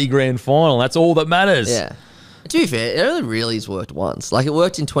bloody grand final. That's all that matters. Yeah. To be fair, it only really has worked once. Like, it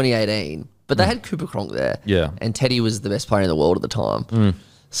worked in 2018, but they had Cooper Cronk there. Yeah. And Teddy was the best player in the world at the time.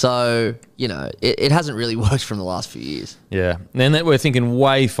 So, you know, it hasn't really worked from the last few years. Yeah. And then we're thinking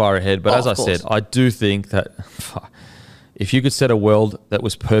way far ahead. But as I said, I do think that if you could set a world that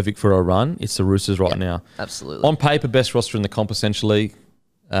was perfect for a run, it's the Roosters right now. Absolutely. On paper, best roster in the comp, essentially.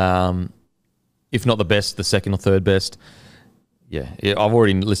 If not the best, the second or third best. Yeah, I've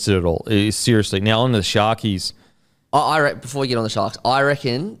already listed it all. Seriously. Now, on the Sharkies. Before we get on the Sharks, I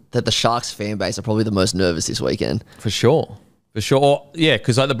reckon that the Sharks fan base are probably the most nervous this weekend. For sure. Yeah,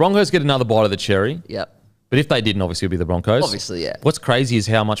 because the Broncos get another bite of the cherry. Yep. But if they didn't, obviously it would be the Broncos. Obviously, yeah. What's crazy is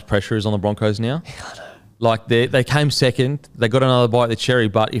how much pressure is on the Broncos now. Yeah, I know. Like, they came second. They got another bite of the cherry.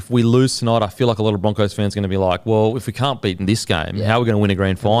 But if we lose tonight, I feel like a lot of Broncos fans are going to be like, well, if we can't beat in this game, how are we going to win a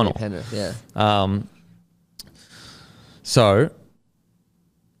grand final? Yeah. So,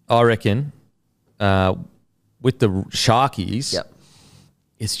 I reckon with the Sharkies,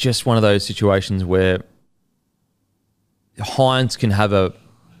 it's just one of those situations where Hines can have a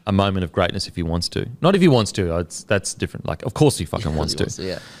moment of greatness if he wants to. Not if he wants to. That's different. Like, of course he fucking wants to.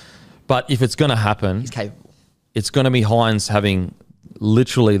 Yeah. But if it's going to happen, he's capable. It's going to be Hines having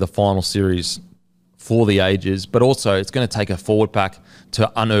literally the final series for the ages, but also it's going to take a forward pack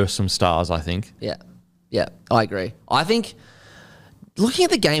to unearth some stars, I think. Yeah. Yeah, I agree. I think looking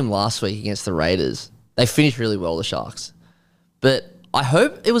at the game last week against the Raiders, they finished really well, the Sharks. But I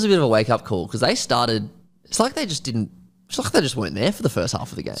hope it was a bit of a wake-up call because they started, it's like they just weren't there for the first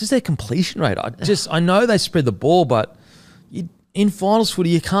half of the game. It's just their completion rate. I know they spread the ball, but in finals footy,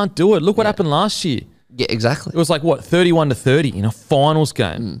 you can't do it. Look what happened last year. Yeah, exactly. It was like, 31-30 in a finals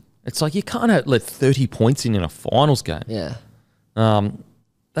game. It's like you can't let 30 points in a finals game. Yeah.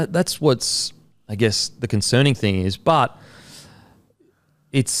 That's what's, I guess, the concerning thing is. But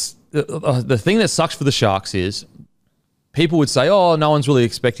it's the thing that sucks for the Sharks is people would say, oh, no one's really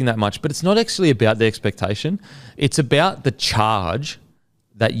expecting that much. But it's not actually about the expectation. It's about the charge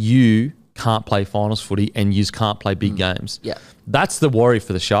that you can't play finals footy and you can't play big games. Yeah. That's the worry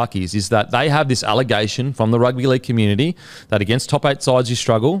for the Sharkies, is that they have this allegation from the rugby league community that against top 8 sides you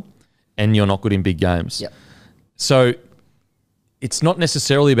struggle and you're not good in big games. Yeah. So it's not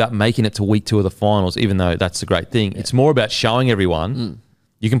necessarily about making it to week 2 of the finals, even though that's a great thing. It's more about showing everyone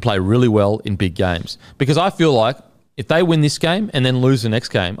you can play really well in big games. Because I feel like if they win this game and then lose the next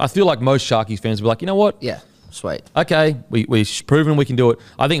game, I feel like most Sharkies fans will be like, you know what? Yeah. Sweet. Okay, we've proven we can do it.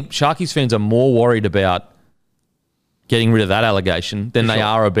 I think Sharkies fans are more worried about getting rid of that allegation than they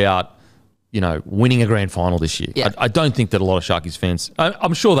are about, winning a grand final this year. Yeah. I don't think that a lot of Sharkies fans,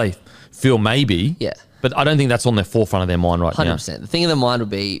 I'm sure they feel maybe, but I don't think that's on their forefront of their mind right 100%. now. 100%. The thing in their mind would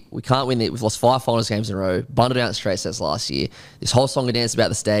be, we can't win it. We've lost 5 finals games in a row, bundled out in straight sets last year. This whole song and dance about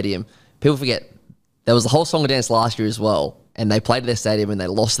the stadium. People forget there was the whole song and dance last year as well. And they played at their stadium and they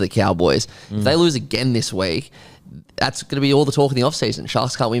lost to the Cowboys. If they lose again this week, that's going to be all the talk in the offseason.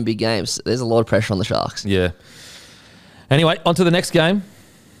 Sharks can't win big games. There's a lot of pressure on the Sharks. Yeah. Anyway, on to the next game.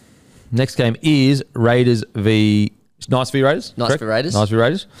 Next game is Knights v Raiders. Knights v Raiders. Knights v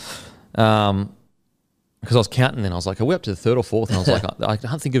Raiders. Because I was counting then. I was like, are we up to the 3rd or 4th? And I was like, I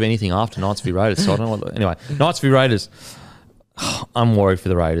can't think of anything after Knights v Raiders. So I don't know anyway, Knights v Raiders. I'm worried for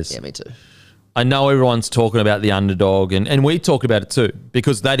the Raiders. Yeah, me too. I know everyone's talking about the underdog, and we talk about it too,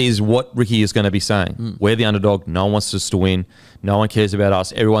 because that is what Ricky is going to be saying. We're the underdog. No one wants us to win. No one cares about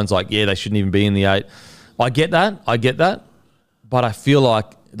us. Everyone's like, yeah, they shouldn't even be in the 8. I get that. But I feel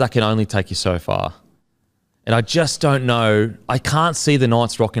like that can only take you so far. And I just don't know. I can't see the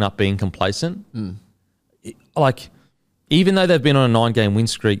Knights rocking up being complacent. Even though they've been on a 9-game win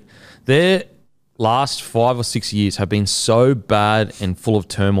streak, their last 5 or 6 years have been so bad and full of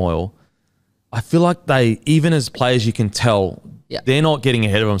turmoil. I feel like even as players, you can tell they're not getting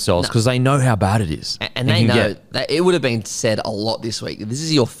ahead of themselves because they know how bad it is. And they know that it would have been said a lot this week. This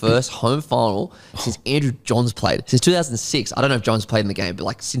is your first home final since Andrew Johns played. Since 2006. I don't know if Johns played in the game,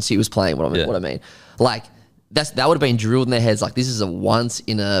 but since he was playing, what I mean. That would have been drilled in their heads. Like, this is a once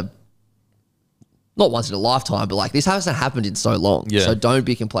in a, not once in a lifetime, but like this hasn't happened in so long. Yeah. So don't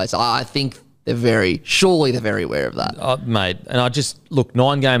be complacent. I think they're very aware of that. Mate. And I just, look,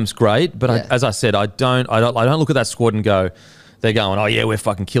 9 games, great. But Yeah. as I said, I don't look at that squad and go, they're going, oh yeah, we're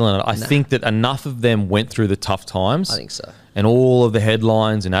fucking killing it. I think that enough of them went through the tough times. I think so. And all of the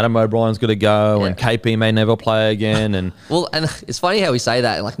headlines, and Adam O'Brien's got to go, and KP may never play again. And well, and it's funny how we say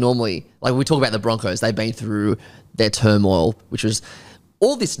that. Like normally, like we talk about the Broncos, they've been through their turmoil, which was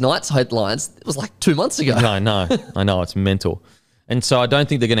all this Knights headlines. It was like 2 months ago. I know, it's mental. And so I don't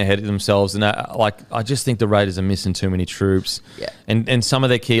think they're going to head it themselves. And I just think the Raiders are missing too many troops. Yeah. And some of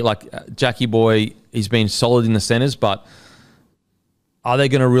their key, like Jackie Boy, he's been solid in the centres, but are they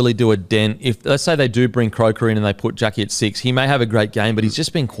going to really do a dent? If let's say they do bring Croker in and they put Jackie at 6, he may have a great game, but he's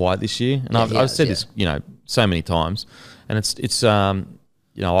just been quiet this year. And I've said this, so many times. And it's I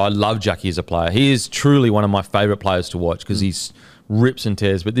love Jackie as a player. He is truly one of my favourite players to watch because he's rips and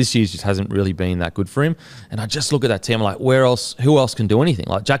tears. But this year just hasn't really been that good for him. And I just look at that team, I'm like, who else can do anything?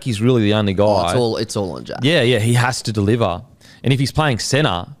 Like Jackie's really the only guy. It's all on Jack. Yeah, he has to deliver. And if he's playing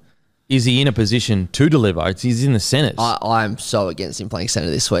centre, is he in a position to deliver? He's in the centres. I'm so against him playing centre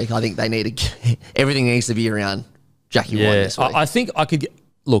this week. I think they need to everything needs to be around Jackie White this week. I think I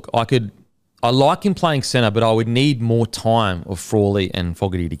could I like him playing centre, but I would need more time of Frawley and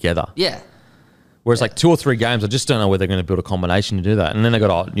Fogarty together. Yeah. Whereas like 2 or 3 games, I just don't know where they're going to build a combination to do that. And then they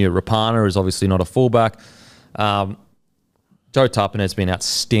got Rapana is obviously not a fullback. Joe Tarpon has been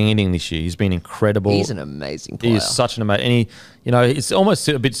outstanding this year. He's been incredible. He's an amazing player. He is such an amazing, and it's almost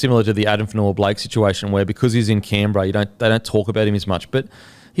a bit similar to the Adam Fanua-Blake situation where because he's in Canberra, they don't talk about him as much. But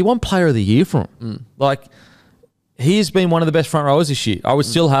he won Player of the Year for him. Like he's been one of the best front rowers this year. I would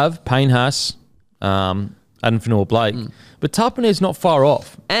still have Payne Haas, Adam Fanua-Blake, but Tarpon is not far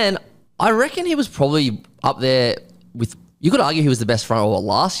off. And I reckon he was probably up there with. You could argue he was the best front rower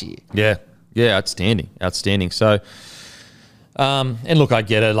last year. Yeah, outstanding. So. And look, I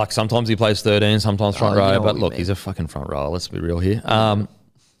get it. Like sometimes he plays 13, sometimes front row. But look, he's a fucking front rower. Let's be real here.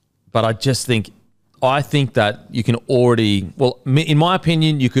 But I think that you can already, in my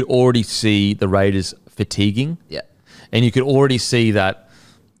opinion, you could already see the Raiders fatiguing. Yeah. And you could already see that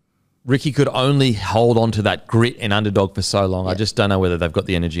Ricky could only hold on to that grit and underdog for so long. Yeah. I just don't know whether they've got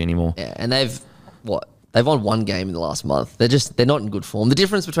the energy anymore. Yeah, and they've won 1 game in the last month. They're not in good form. The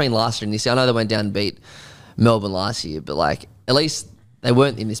difference between last year and this year, I know they went down and beat Melbourne last year, but like at least they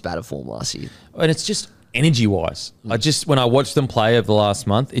weren't in this bad of form last year. And it's just energy-wise. When I watched them play over the last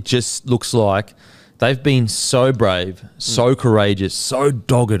month, it just looks like they've been so brave, so courageous, so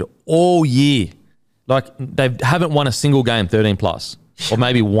dogged all year. Like they haven't won a single game 13 plus, or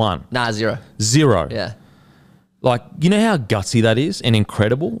maybe 1. Nah, 0. 0. Yeah. Like, you know how gutsy that is and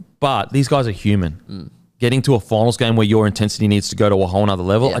incredible? But these guys are human. Getting to a finals game where your intensity needs to go to a whole nother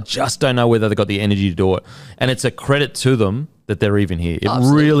level, I just don't know whether they've got the energy to do it. And it's a credit to them that they're even here. It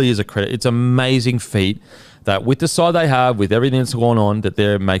really is a credit. It's an amazing feat that with the side they have, with everything that's going on, that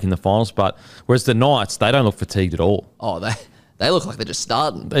they're making the finals. But whereas the Knights, they don't look fatigued at all. Oh, they look like they're just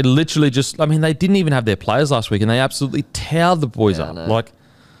starting. They literally they didn't even have their players last week and they absolutely towed the boys up. Like,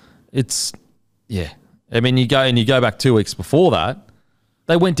 it's, I mean, you go back 2 weeks before that,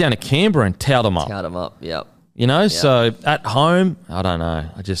 they went down to Canberra and towed them up. Yep. So at home, I don't know.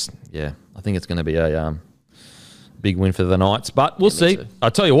 I think it's going to be a big win for the Knights, but we'll see.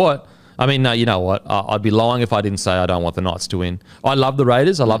 I'll tell you what. I mean, no, you know what? I'd be lying if I didn't say I don't want the Knights to win. I love the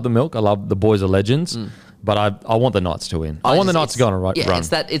Raiders. I love the milk. I love the boys are legends, but I want the Knights to win. I want the Knights to go on a run. Yeah,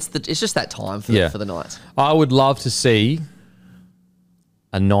 it's just that time for the Knights. I would love to see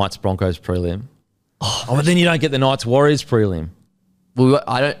a Knights Broncos prelim. But then you don't get the Knights Warriors prelim. Well,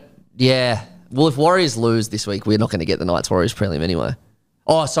 Well, if Warriors lose this week, we're not going to get the Knights Warriors prelim anyway.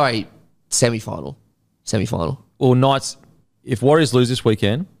 Oh, sorry, semi-final. Well, Knights, if Warriors lose this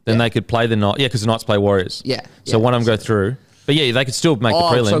weekend, then they could play the Knights. Yeah, because the Knights play Warriors. Yeah. So one of them go through. But yeah, they could still make the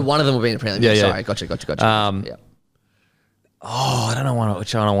prelim. So one of them will be in a prelim. Yeah. Sorry, gotcha. I don't know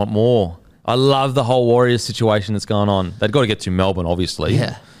which one I want more. I love the whole Warriors situation that's going on. They've got to get to Melbourne, obviously.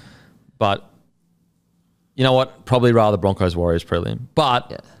 Yeah. But you know what? Probably rather Broncos Warriors prelim.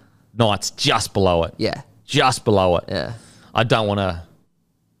 But Knights just below it. Yeah. Just below it. Yeah. I don't want to.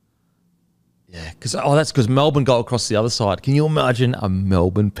 Yeah, that's because Melbourne go across the other side. Can you imagine a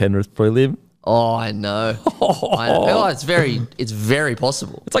Melbourne Penrith prelim? Oh, I know. It's very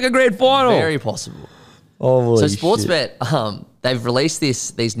possible. It's like a grand final. Very possible. Holy so Sportsbet, they've released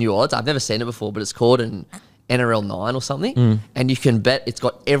these new odds. I've never seen it before, but it's called an NRL 9 or something. And you can bet it's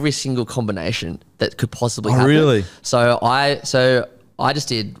got every single combination that could possibly happen. Really? So I just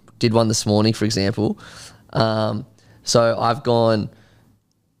did one this morning, for example. So I've gone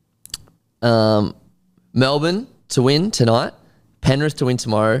Melbourne to win tonight, Penrith to win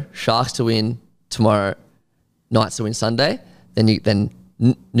tomorrow, Sharks to win tomorrow, Knights to win Sunday, then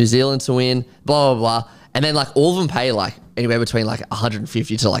New Zealand to win, blah, blah, blah. And then like all of them pay like anywhere between like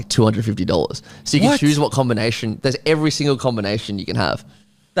 $150 to like $250. So you can choose what combination. There's every single combination you can have.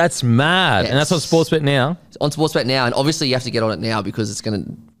 That's mad. And that's on Sportsbet now? It's on Sportsbet now. And obviously you have to get on it now because it's going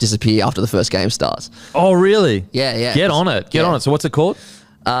to disappear after the first game starts. Oh, really? Yeah. Get on it. Get on it. So what's it called?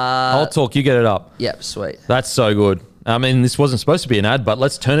 I'll talk. You get it up. Yep, sweet. That's so good. I mean, this wasn't supposed to be an ad, but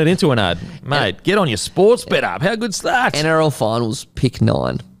let's turn it into an ad. Mate, get on your Sportsbet app. How good's that? NRL Finals Pick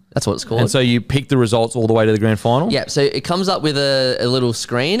 9. That's what it's called. And so you pick the results all the way to the grand final? Yeah, so it comes up with a little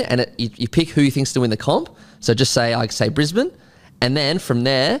screen and you pick who you think's to win the comp. So just say, I say Brisbane. And then from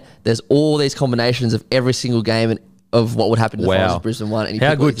there, there's all these combinations of every single game and of what would happen in the finals if Brisbane won. And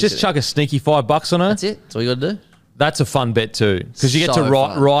how good. Just chuck a sneaky $5 on it. That's it. That's all you got to do. That's a fun bet too. Because you get to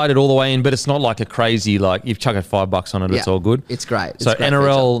ride it all the way in, but it's not like a crazy, like you've chucked $5 on it, it's all good. It's great. It's so great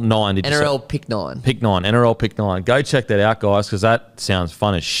NRL 9, did you say? NRL Pick 9. Pick 9. NRL Pick 9. Go check that out, guys, because that sounds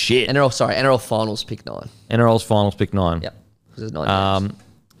fun as shit. NRL Finals Pick 9. NRL's Finals Pick 9. Yep. Because there's 9 games.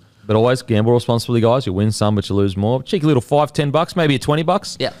 But always gamble responsibly, guys. You win some, but you lose more. Cheeky little $5-10, maybe a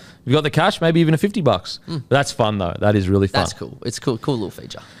 $20. Yeah. If you've got the cash, maybe even a $50. But that's fun, though. That is really fun. That's cool. It's cool little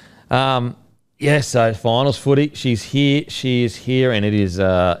feature. So finals footy. She's here. She is here, and it is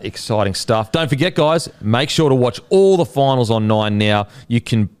exciting stuff. Don't forget, guys, make sure to watch all the finals on 9 Now. You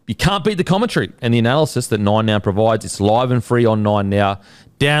can't beat the commentary and the analysis that 9 Now provides. It's live and free on 9 Now.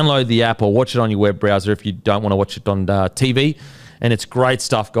 Download the app or watch it on your web browser if you don't want to watch it on TV. And it's great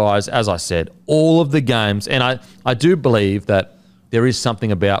stuff, guys. As I said, all of the games. And I do believe that there is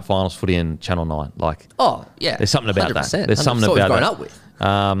something about finals footy and Channel 9. Like, oh, yeah. There's something about 100%. that. There's something about that. That's what we've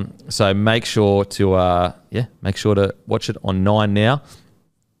grown up with. So make sure to watch it on 9 Now.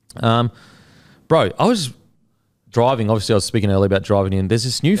 Bro, I was driving. Obviously, I was speaking earlier about driving in. There's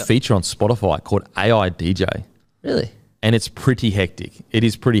this new feature on Spotify called AI DJ. Really? And it's pretty hectic. It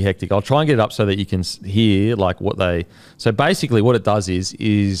is pretty hectic. I'll try and get it up so that you can hear like what they... So basically what it does is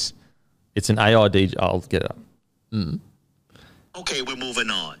it's an AI DJ. I'll get it up. Okay, we're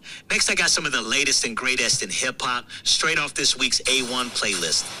moving on. Next, I got some of the latest and greatest in hip-hop, straight off this week's A1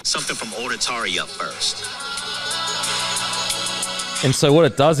 playlist. Something from Auditory up first. And so what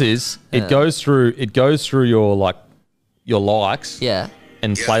it does is it goes through your likes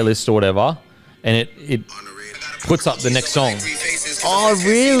and playlists or whatever, and it puts up the next song. Oh,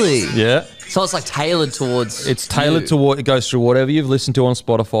 really? Yeah. So it's like tailored towards It's tailored to what it goes through whatever you've listened to on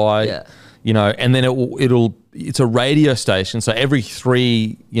Spotify. Yeah. You know, and then it's a radio station. So every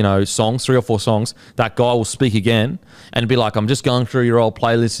 3 or 4 songs, that guy will speak again and be like, I'm just going through your old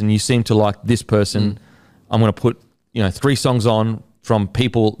playlist and you seem to like this person. I'm going to put, 3 songs on from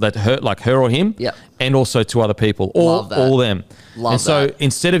people that like her or him, and also to other people, all them. Love and so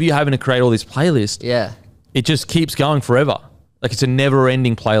instead of you having to create all this playlist, it just keeps going forever. Like it's a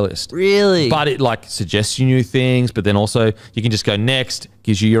never-ending playlist. Really? But it like suggests you new things, but then also you can just go next,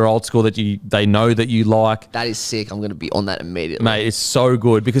 gives you your old school that they know that you like. That is sick. I'm going to be on that immediately. Mate, it's so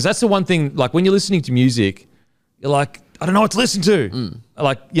good because that's the one thing, like when you're listening to music, you're like, I don't know what to listen to.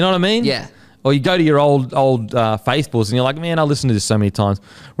 Like, you know what I mean? Yeah. Or you go to your old faithfuls and you're like, man, I listened to this so many times.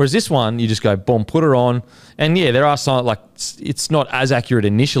 Whereas this one, you just go, boom, put her on. And yeah, there are some, like, it's not as accurate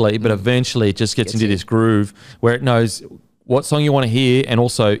initially, but eventually it just gets into this groove where it knows what song you want to hear and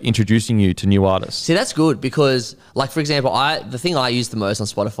also introducing you to new artists. See, that's good because, like, for example, the thing I use the most on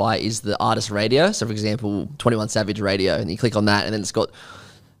Spotify is the artist radio. So, for example, 21 Savage radio, and you click on that and then it's got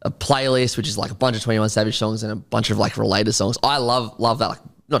a playlist, which is like a bunch of 21 Savage songs and a bunch of like related songs. I love that, like,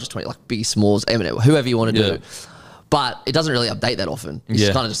 not just 20, like Biggie Smalls, Eminem, whoever you want to do. But it doesn't really update that often. It's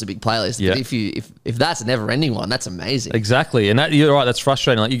kind of just a big playlist. Yeah. But if that's a never-ending one, that's amazing. Exactly. And you're right, that's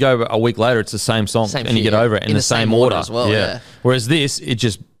frustrating. Like you go a week later, it's the same song and you get over it in the same order as well. Yeah. Whereas this, it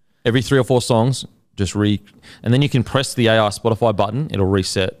just, every 3 or 4 songs, just and then you can press the AI Spotify button, it'll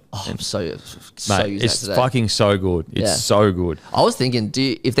reset. Oh, I'm so using it's that today. fucking so good. It's so good. I was thinking,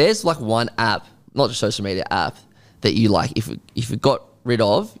 if there's like one app, not just social media app, that you like, if it got rid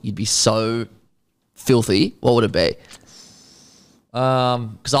of, you'd be so filthy, what would it be?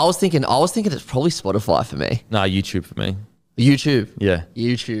 Because I was thinking it's probably Spotify for me. No, YouTube for me. YouTube. Yeah.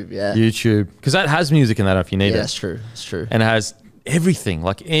 YouTube, yeah. YouTube. Because that has music in that if you need it. That's true. That's true. And it has everything.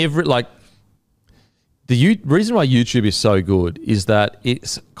 The reason why YouTube is so good is that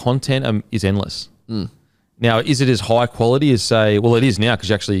its content is endless. Now, is it as high quality as say, well, it is now because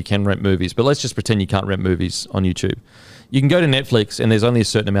actually you can rent movies, but let's just pretend you can't rent movies on YouTube. You can go to Netflix and there's only a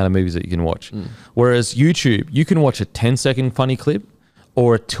certain amount of movies that you can watch. Whereas YouTube, you can watch a 10-second funny clip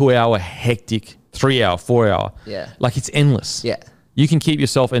or a 2-hour hectic 3-hour, 4-hour. Yeah. Like it's endless. Yeah. You can keep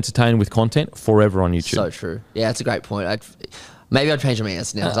yourself entertained with content forever on YouTube. So true. Yeah, that's a great point. Maybe I'd change my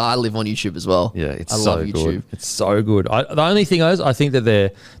answer now because I live on YouTube as well. Yeah, it's I so love good. YouTube. It's so good. The only thing is, I think that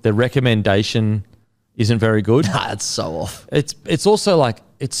their recommendation isn't very good. Nah, that's so off. It's also like,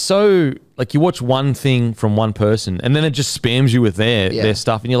 it's so like you watch one thing from one person and then it just spams you with their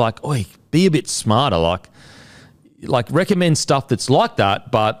stuff and you're like, oi, be a bit smarter. Like recommend stuff that's like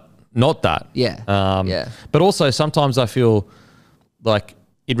that, but not that. Yeah. Yeah. But also sometimes I feel like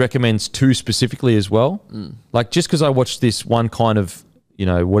it recommends too specifically as well. Like just because I watch this one kind of,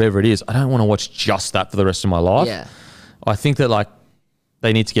 whatever it is, I don't want to watch just that for the rest of my life. Yeah. I think that like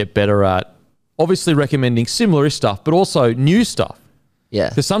they need to get better at obviously recommending similar stuff, but also new stuff. Yeah.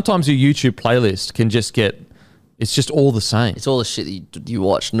 Because sometimes your YouTube playlist can just it's just all the same. It's all the shit that you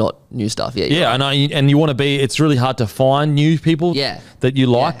watch, not new stuff. Yeah. Yeah, right. and you want to be, it's really hard to find new people that you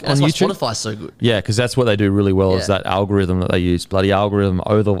like on that's YouTube. That's why Spotify's so good. Yeah, because that's what they do really well is that algorithm that they use. Bloody algorithm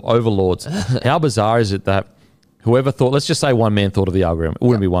overlords. How bizarre is it that whoever thought, let's just say one man thought of the algorithm. It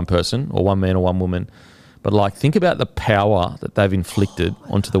wouldn't be one person or one man or one woman. But like, think about the power that they've inflicted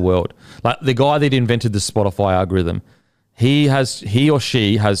onto the world. Like the guy that invented the Spotify algorithm, he or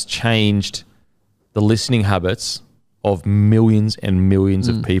she has changed the listening habits of millions and millions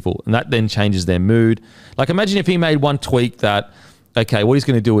of people. And that then changes their mood. Like imagine if he made one tweak that, okay, what he's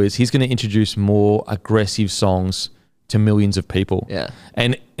going to do is he's going to introduce more aggressive songs to millions of people. Yeah.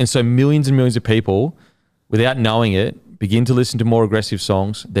 And so millions and millions of people, without knowing it, begin to listen to more aggressive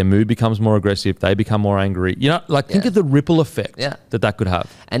songs. Their mood becomes more aggressive. They become more angry. Think of the ripple effect that could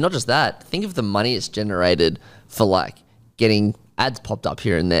have. And not just that, think of the money it's generated for like getting ads popped up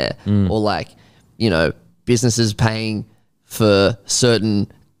here and there or like, businesses paying for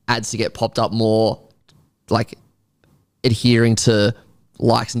certain ads to get popped up more, like adhering to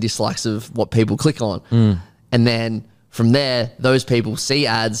likes and dislikes of what people click on. And then from there, those people see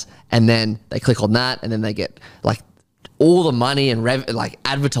ads and then they click on that and then they get like all the money and like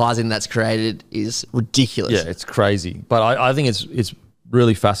advertising that's created is ridiculous. Yeah, it's crazy. But I think it's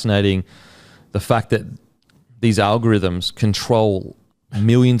really fascinating the fact that these algorithms control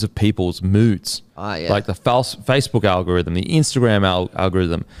millions of people's moods. Like the Facebook algorithm, the Instagram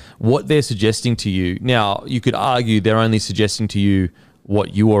algorithm, what they're suggesting to you. Now, you could argue they're only suggesting to you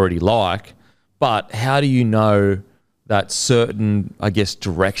what you already like, but how do you know that certain, I guess,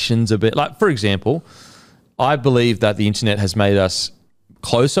 directions a bit? Like, for example, I believe that the internet has made us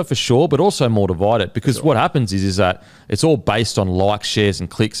closer for sure, but also more divided because what happens is that it's all based on likes, shares and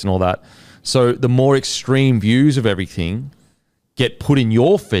clicks and all that. So the more extreme views of everything get put in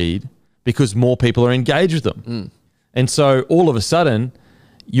your feed because more people are engaged with them. And so all of a sudden,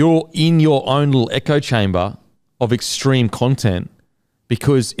 you're in your own little echo chamber of extreme content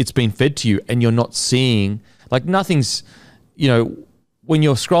because it's been fed to you and you're not seeing, like nothing's, when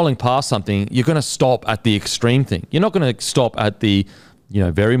you're scrolling past something, you're going to stop at the extreme thing. You're not going to stop at the,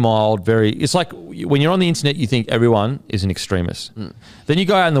 very mild, it's like when you're on the internet, you think everyone is an extremist. Then you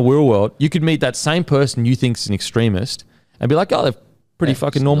go out in the real world, you could meet that same person you think is an extremist and be like, oh, they're pretty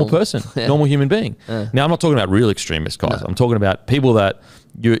fucking normal person, normal human being. Now, I'm not talking about real extremists, guys. No. I'm talking about people that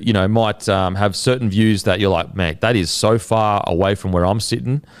you might have certain views that you're like, man, that is so far away from where I'm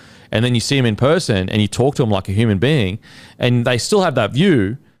sitting. And then you see them in person and you talk to them like a human being and they still have that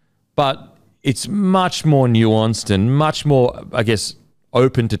view, but it's much more nuanced and much more, I guess,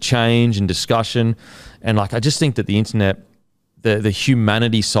 open to change and discussion. And like, I just think that the internet, the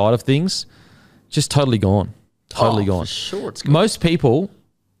humanity side of things, just totally gone. Totally gone. For sure, it's good. Most people,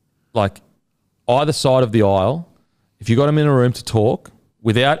 like either side of the aisle, if you got them in a room to talk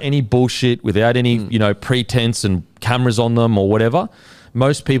without any bullshit, without any, pretense and cameras on them or whatever,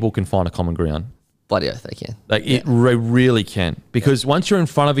 most people can find a common ground. Bloody oath, they can. Like it really can. Because once you're in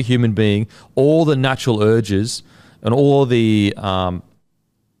front of a human being, all the natural urges and all the,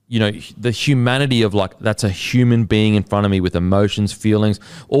 the humanity of like, that's a human being in front of me with emotions, feelings,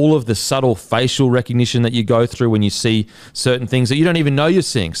 all of the subtle facial recognition that you go through when you see certain things that you don't even know you're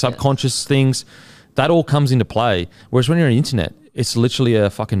seeing, subconscious things, that all comes into play. Whereas when you're on the internet, it's literally a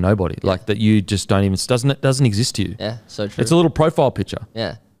fucking nobody, like that you just don't even, doesn't exist to you. Yeah, so true. It's a little profile picture.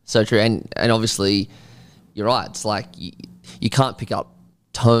 Yeah, so true. And obviously, you're right. It's like you can't pick up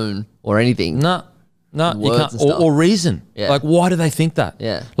tone or anything. No, you can't. Or reason. Yeah. Like, why do they think that?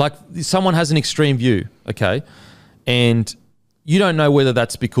 Yeah. Like, someone has an extreme view, okay, and you don't know whether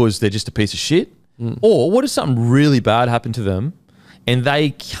that's because they're just a piece of shit or what if something really bad happened to them and they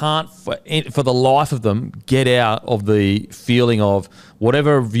can't, for the life of them, get out of the feeling of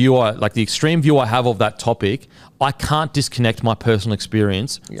whatever view the extreme view I have of that topic, I can't disconnect my personal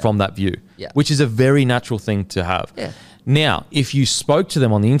experience from that view, which is a very natural thing to have. Yeah. Now, if you spoke to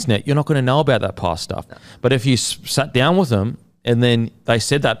them on the internet, you're not going to know about that past stuff. No. But if you sat down with them and then they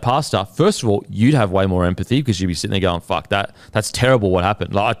said that past stuff, first of all, you'd have way more empathy because you'd be sitting there going, fuck, that's terrible what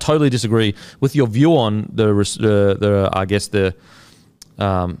happened. Like, I totally disagree with your view on the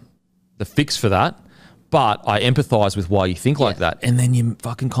fix for that. But I empathize with why you think like that. And then you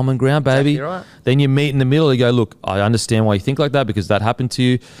fucking common ground, baby. Exactly right. Then you meet in the middle and you go, look, I understand why you think like that because that happened to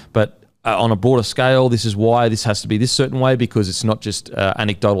you. But on a broader scale, this is why this has to be this certain way because it's not just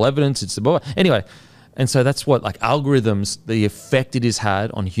anecdotal evidence. It's the anyway. And so that's what, like, algorithms, the effect it has had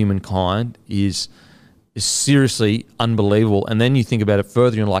on humankind is seriously unbelievable. And then you think about it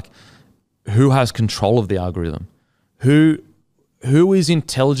further, you're like, who has control of the algorithm? Who is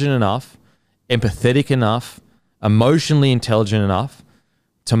intelligent enough, empathetic enough, emotionally intelligent enough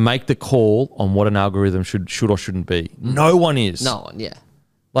to make the call on what an algorithm should or shouldn't be? No one is. No one, yeah.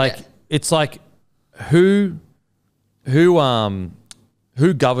 Like, it's like who governs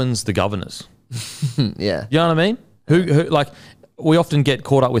the governors? Yeah. You know what I mean? Who like, we often get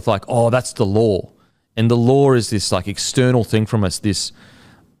caught up with like, oh, that's the law. And the law is this like external thing from us, this,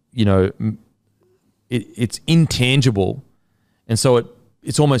 you know, it's intangible. And so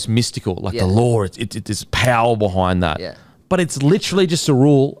it's almost mystical, like the law, there's power behind that. Yeah. But it's literally just a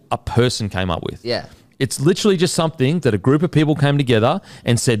rule a person came up with. Yeah. It's literally just something that a group of people came together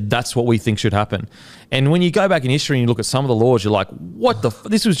and said, that's what we think should happen. And when you go back in history and you look at some of the laws, you're like, what the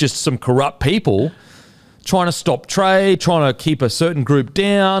this was just some corrupt people trying to stop trade, trying to keep a certain group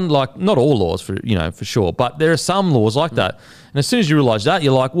down. Like, not all laws, for sure, but there are some laws like that. And as soon as you realize that,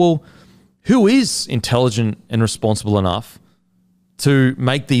 you're like, well, who is intelligent and responsible enough to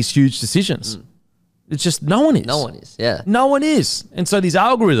make these huge decisions? It's just no one is. No one is, yeah. No one is. And so these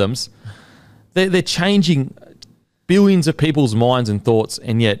algorithms, they're changing billions of people's minds and thoughts,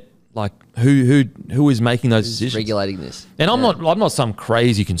 and yet, like, who is making those decisions? Regulating this. And I'm not some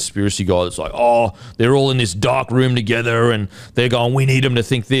crazy conspiracy guy that's like, oh, they're all in this dark room together and they're going, we need them to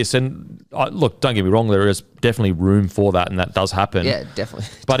think this. And look, don't get me wrong, there is definitely room for that, and that does happen. Yeah, definitely.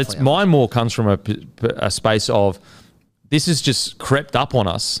 But mine more comes from a space of, this has just crept up on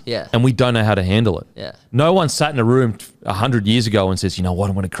us, and we don't know how to handle it. Yeah. No one sat in a room 100 years ago and says, you know what,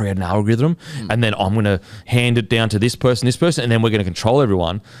 I'm going to create an algorithm, and then I'm going to hand it down to this person, and then we're going to control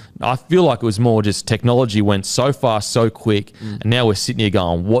everyone. I feel like it was more just technology went so fast, so quick, and now we're sitting here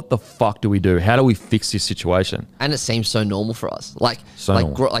going, what the fuck do we do? How do we fix this situation? And it seems so normal for us. Like just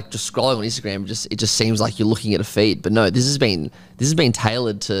scrolling on Instagram, it just seems like you're looking at a feed. But no, this has been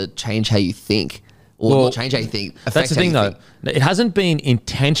tailored to change how you think. Or not change how you think. That's the thing, though. It hasn't been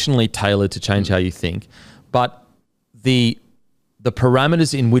intentionally tailored to change how you think, but the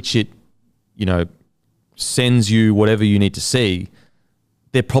parameters in which it, sends you whatever you need to see,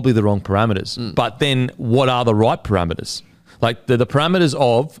 they're probably the wrong parameters. But then, what are the right parameters? Like the parameters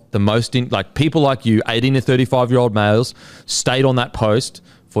of the most, people like you, 18 to 35-year-old males, stayed on that post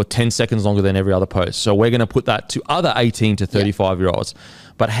for 10 seconds longer than every other post. So we're going to put that to other 18 to 35-year-olds.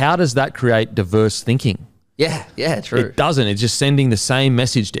 But how does that create diverse thinking? Yeah, true. It doesn't. It's just sending the same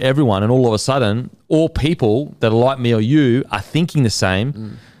message to everyone, and all of a sudden, all people that are like me or you are thinking the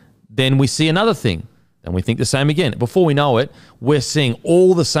same. Then we see another thing, and we think the same again. Before we know it, we're seeing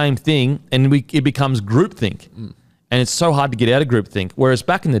all the same thing, and it becomes groupthink. And it's so hard to get out of groupthink. Whereas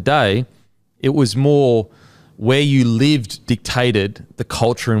back in the day, it was more where you lived dictated the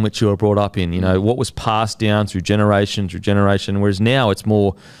culture in which you were brought up in, what was passed down through generation. Whereas now it's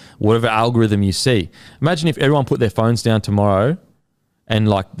more whatever algorithm you see. Imagine if everyone put their phones down tomorrow and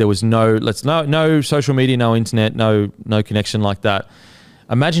like there was no social media, no internet, no connection like that.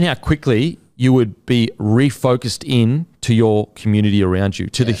 Imagine how quickly you would be refocused in to your community around you,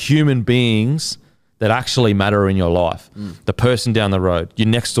 to the human beings that actually matter in your life. The person down the road, your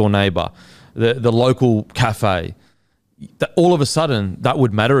next door neighbor, the local cafe. All of a sudden, that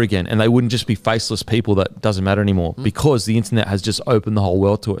would matter again, and they wouldn't just be faceless people that doesn't matter anymore because the internet has just opened the whole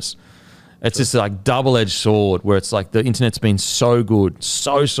world to us. It's just like double-edged sword where it's like the internet's been so good,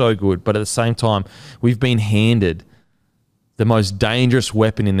 so good, but at the same time, we've been handed the most dangerous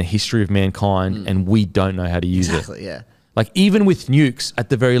weapon in the history of mankind, and we don't know how to use it. Exactly, yeah. Like even with nukes, at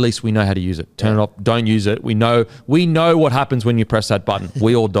the very least, we know how to use it. Turn it off, don't use it. We know what happens when you press that button.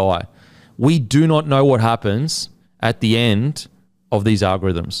 We all die. We do not know what happens at the end of these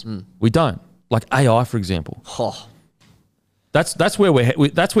algorithms. We don't. Like AI, for example. That's where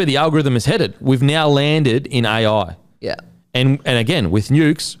that's where the algorithm is headed. We've now landed in AI. Yeah. And again, with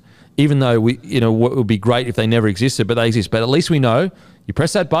nukes, even though what would be great if they never existed, but they exist. But at least we know You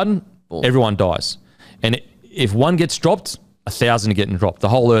press that button, Boom. everyone dies. And if one gets dropped, 1,000 are getting dropped. The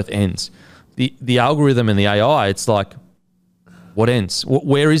whole earth ends. The algorithm and the AI, it's like, what ends?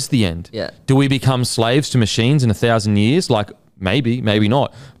 Where is the end? Yeah. Do we become slaves to machines in 1,000 years? Like, maybe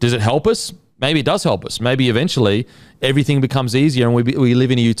not. Does it help us? Maybe it does help us. Maybe eventually everything becomes easier and we live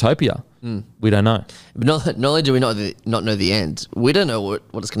in a utopia. We don't know. But not only do we not know the end, we don't know what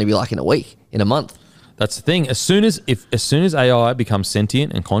it's going to be like in a week, in a month. That's the thing. As soon as AI becomes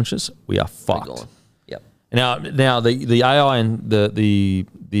sentient and conscious, we are fucked. Gone. Yep. Now the AI and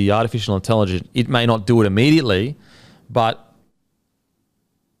the artificial intelligence, it may not do it immediately, but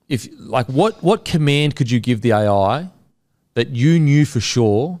if like what command could you give the AI that you knew for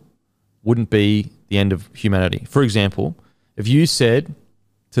sure wouldn't be the end of humanity? For example, if you said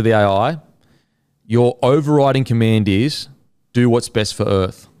to the AI, your overriding command is do what's best for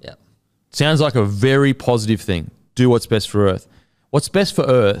Earth. Yeah. Sounds like a very positive thing. Do what's best for Earth. What's best for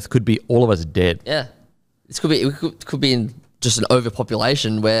Earth could be all of us dead. Yeah. It could be in just an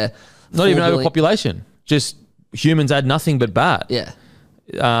overpopulation where... Not even overpopulation. Just humans add nothing but bad. Yeah.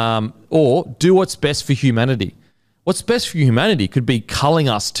 Or do what's best for humanity. What's best for humanity could be culling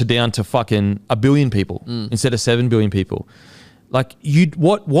us down to fucking 1 billion people instead of 7 billion people. Like,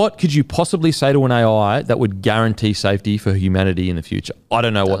 what could you possibly say to an AI that would guarantee safety for humanity in the future? I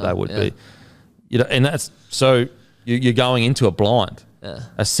don't know what that would be. You know, and that's so you're going into it blind. Yeah.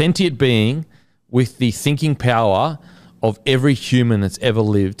 A sentient being with the thinking power of every human that's ever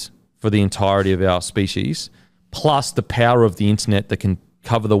lived for the entirety of our species, plus the power of the internet that can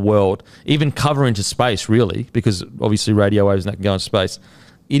cover the world, even cover into space, really, because obviously radio waves that can go into space.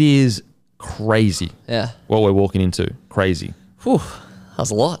 It is crazy. Yeah. What we're walking into. Crazy. Whew. That's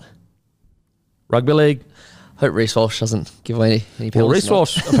a lot. Rugby league. Hope Reece Walsh doesn't give away any penalties. Well, Reece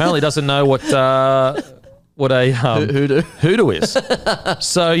Walsh apparently doesn't know what a hoodoo is.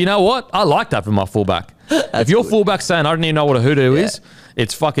 So you know what? I like that for my fullback. If your fullback's saying I don't even know what a hoodoo is,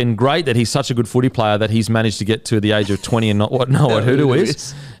 it's fucking great that he's such a good footy player that he's managed to get to the age of 20 and know what hoodoo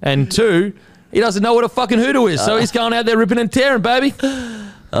is. And 2, he doesn't know what a fucking hoodoo is. So he's going out there ripping and tearing, baby.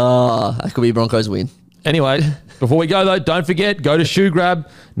 Oh, that could be a Broncos win. Anyway, before we go though, don't forget, go to Shoe Grab,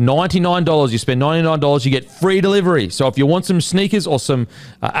 $99. You spend $99, you get free delivery. So if you want some sneakers or some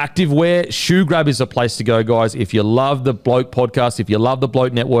active wear, Shoe Grab is the place to go, guys. If you love the Bloke podcast, if you love the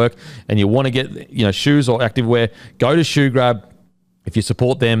Bloke Network, and you want to get shoes or active wear, go to Shoe Grab. If you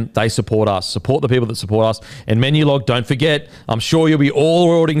support them, they support us. Support the people that support us. And Menulog, don't forget, I'm sure you'll be all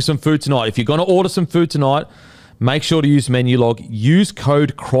ordering some food tonight. If you're going to order some food tonight, make sure to use Menulog. Use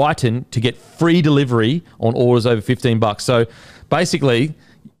code Crichton to get free delivery on orders over $15. So basically,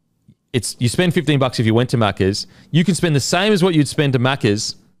 you spend $15 if you went to Macca's. You can spend the same as what you'd spend to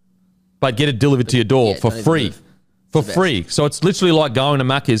Macca's, but get it delivered to your door for free. For free. So it's literally like going to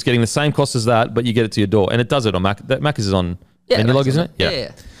Macca's, getting the same cost as that, but you get it to your door. And it does it on Macca's is on Menulog, isn't it?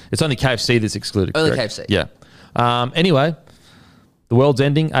 Yeah. It's only KFC that's excluded. Only correct? KFC. Yeah. Anyway, the world's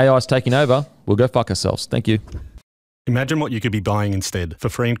ending. AI's taking over. We'll go fuck ourselves. Thank you. Imagine what you could be buying instead. For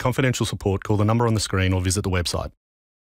free and confidential support, call the number on the screen or visit the website.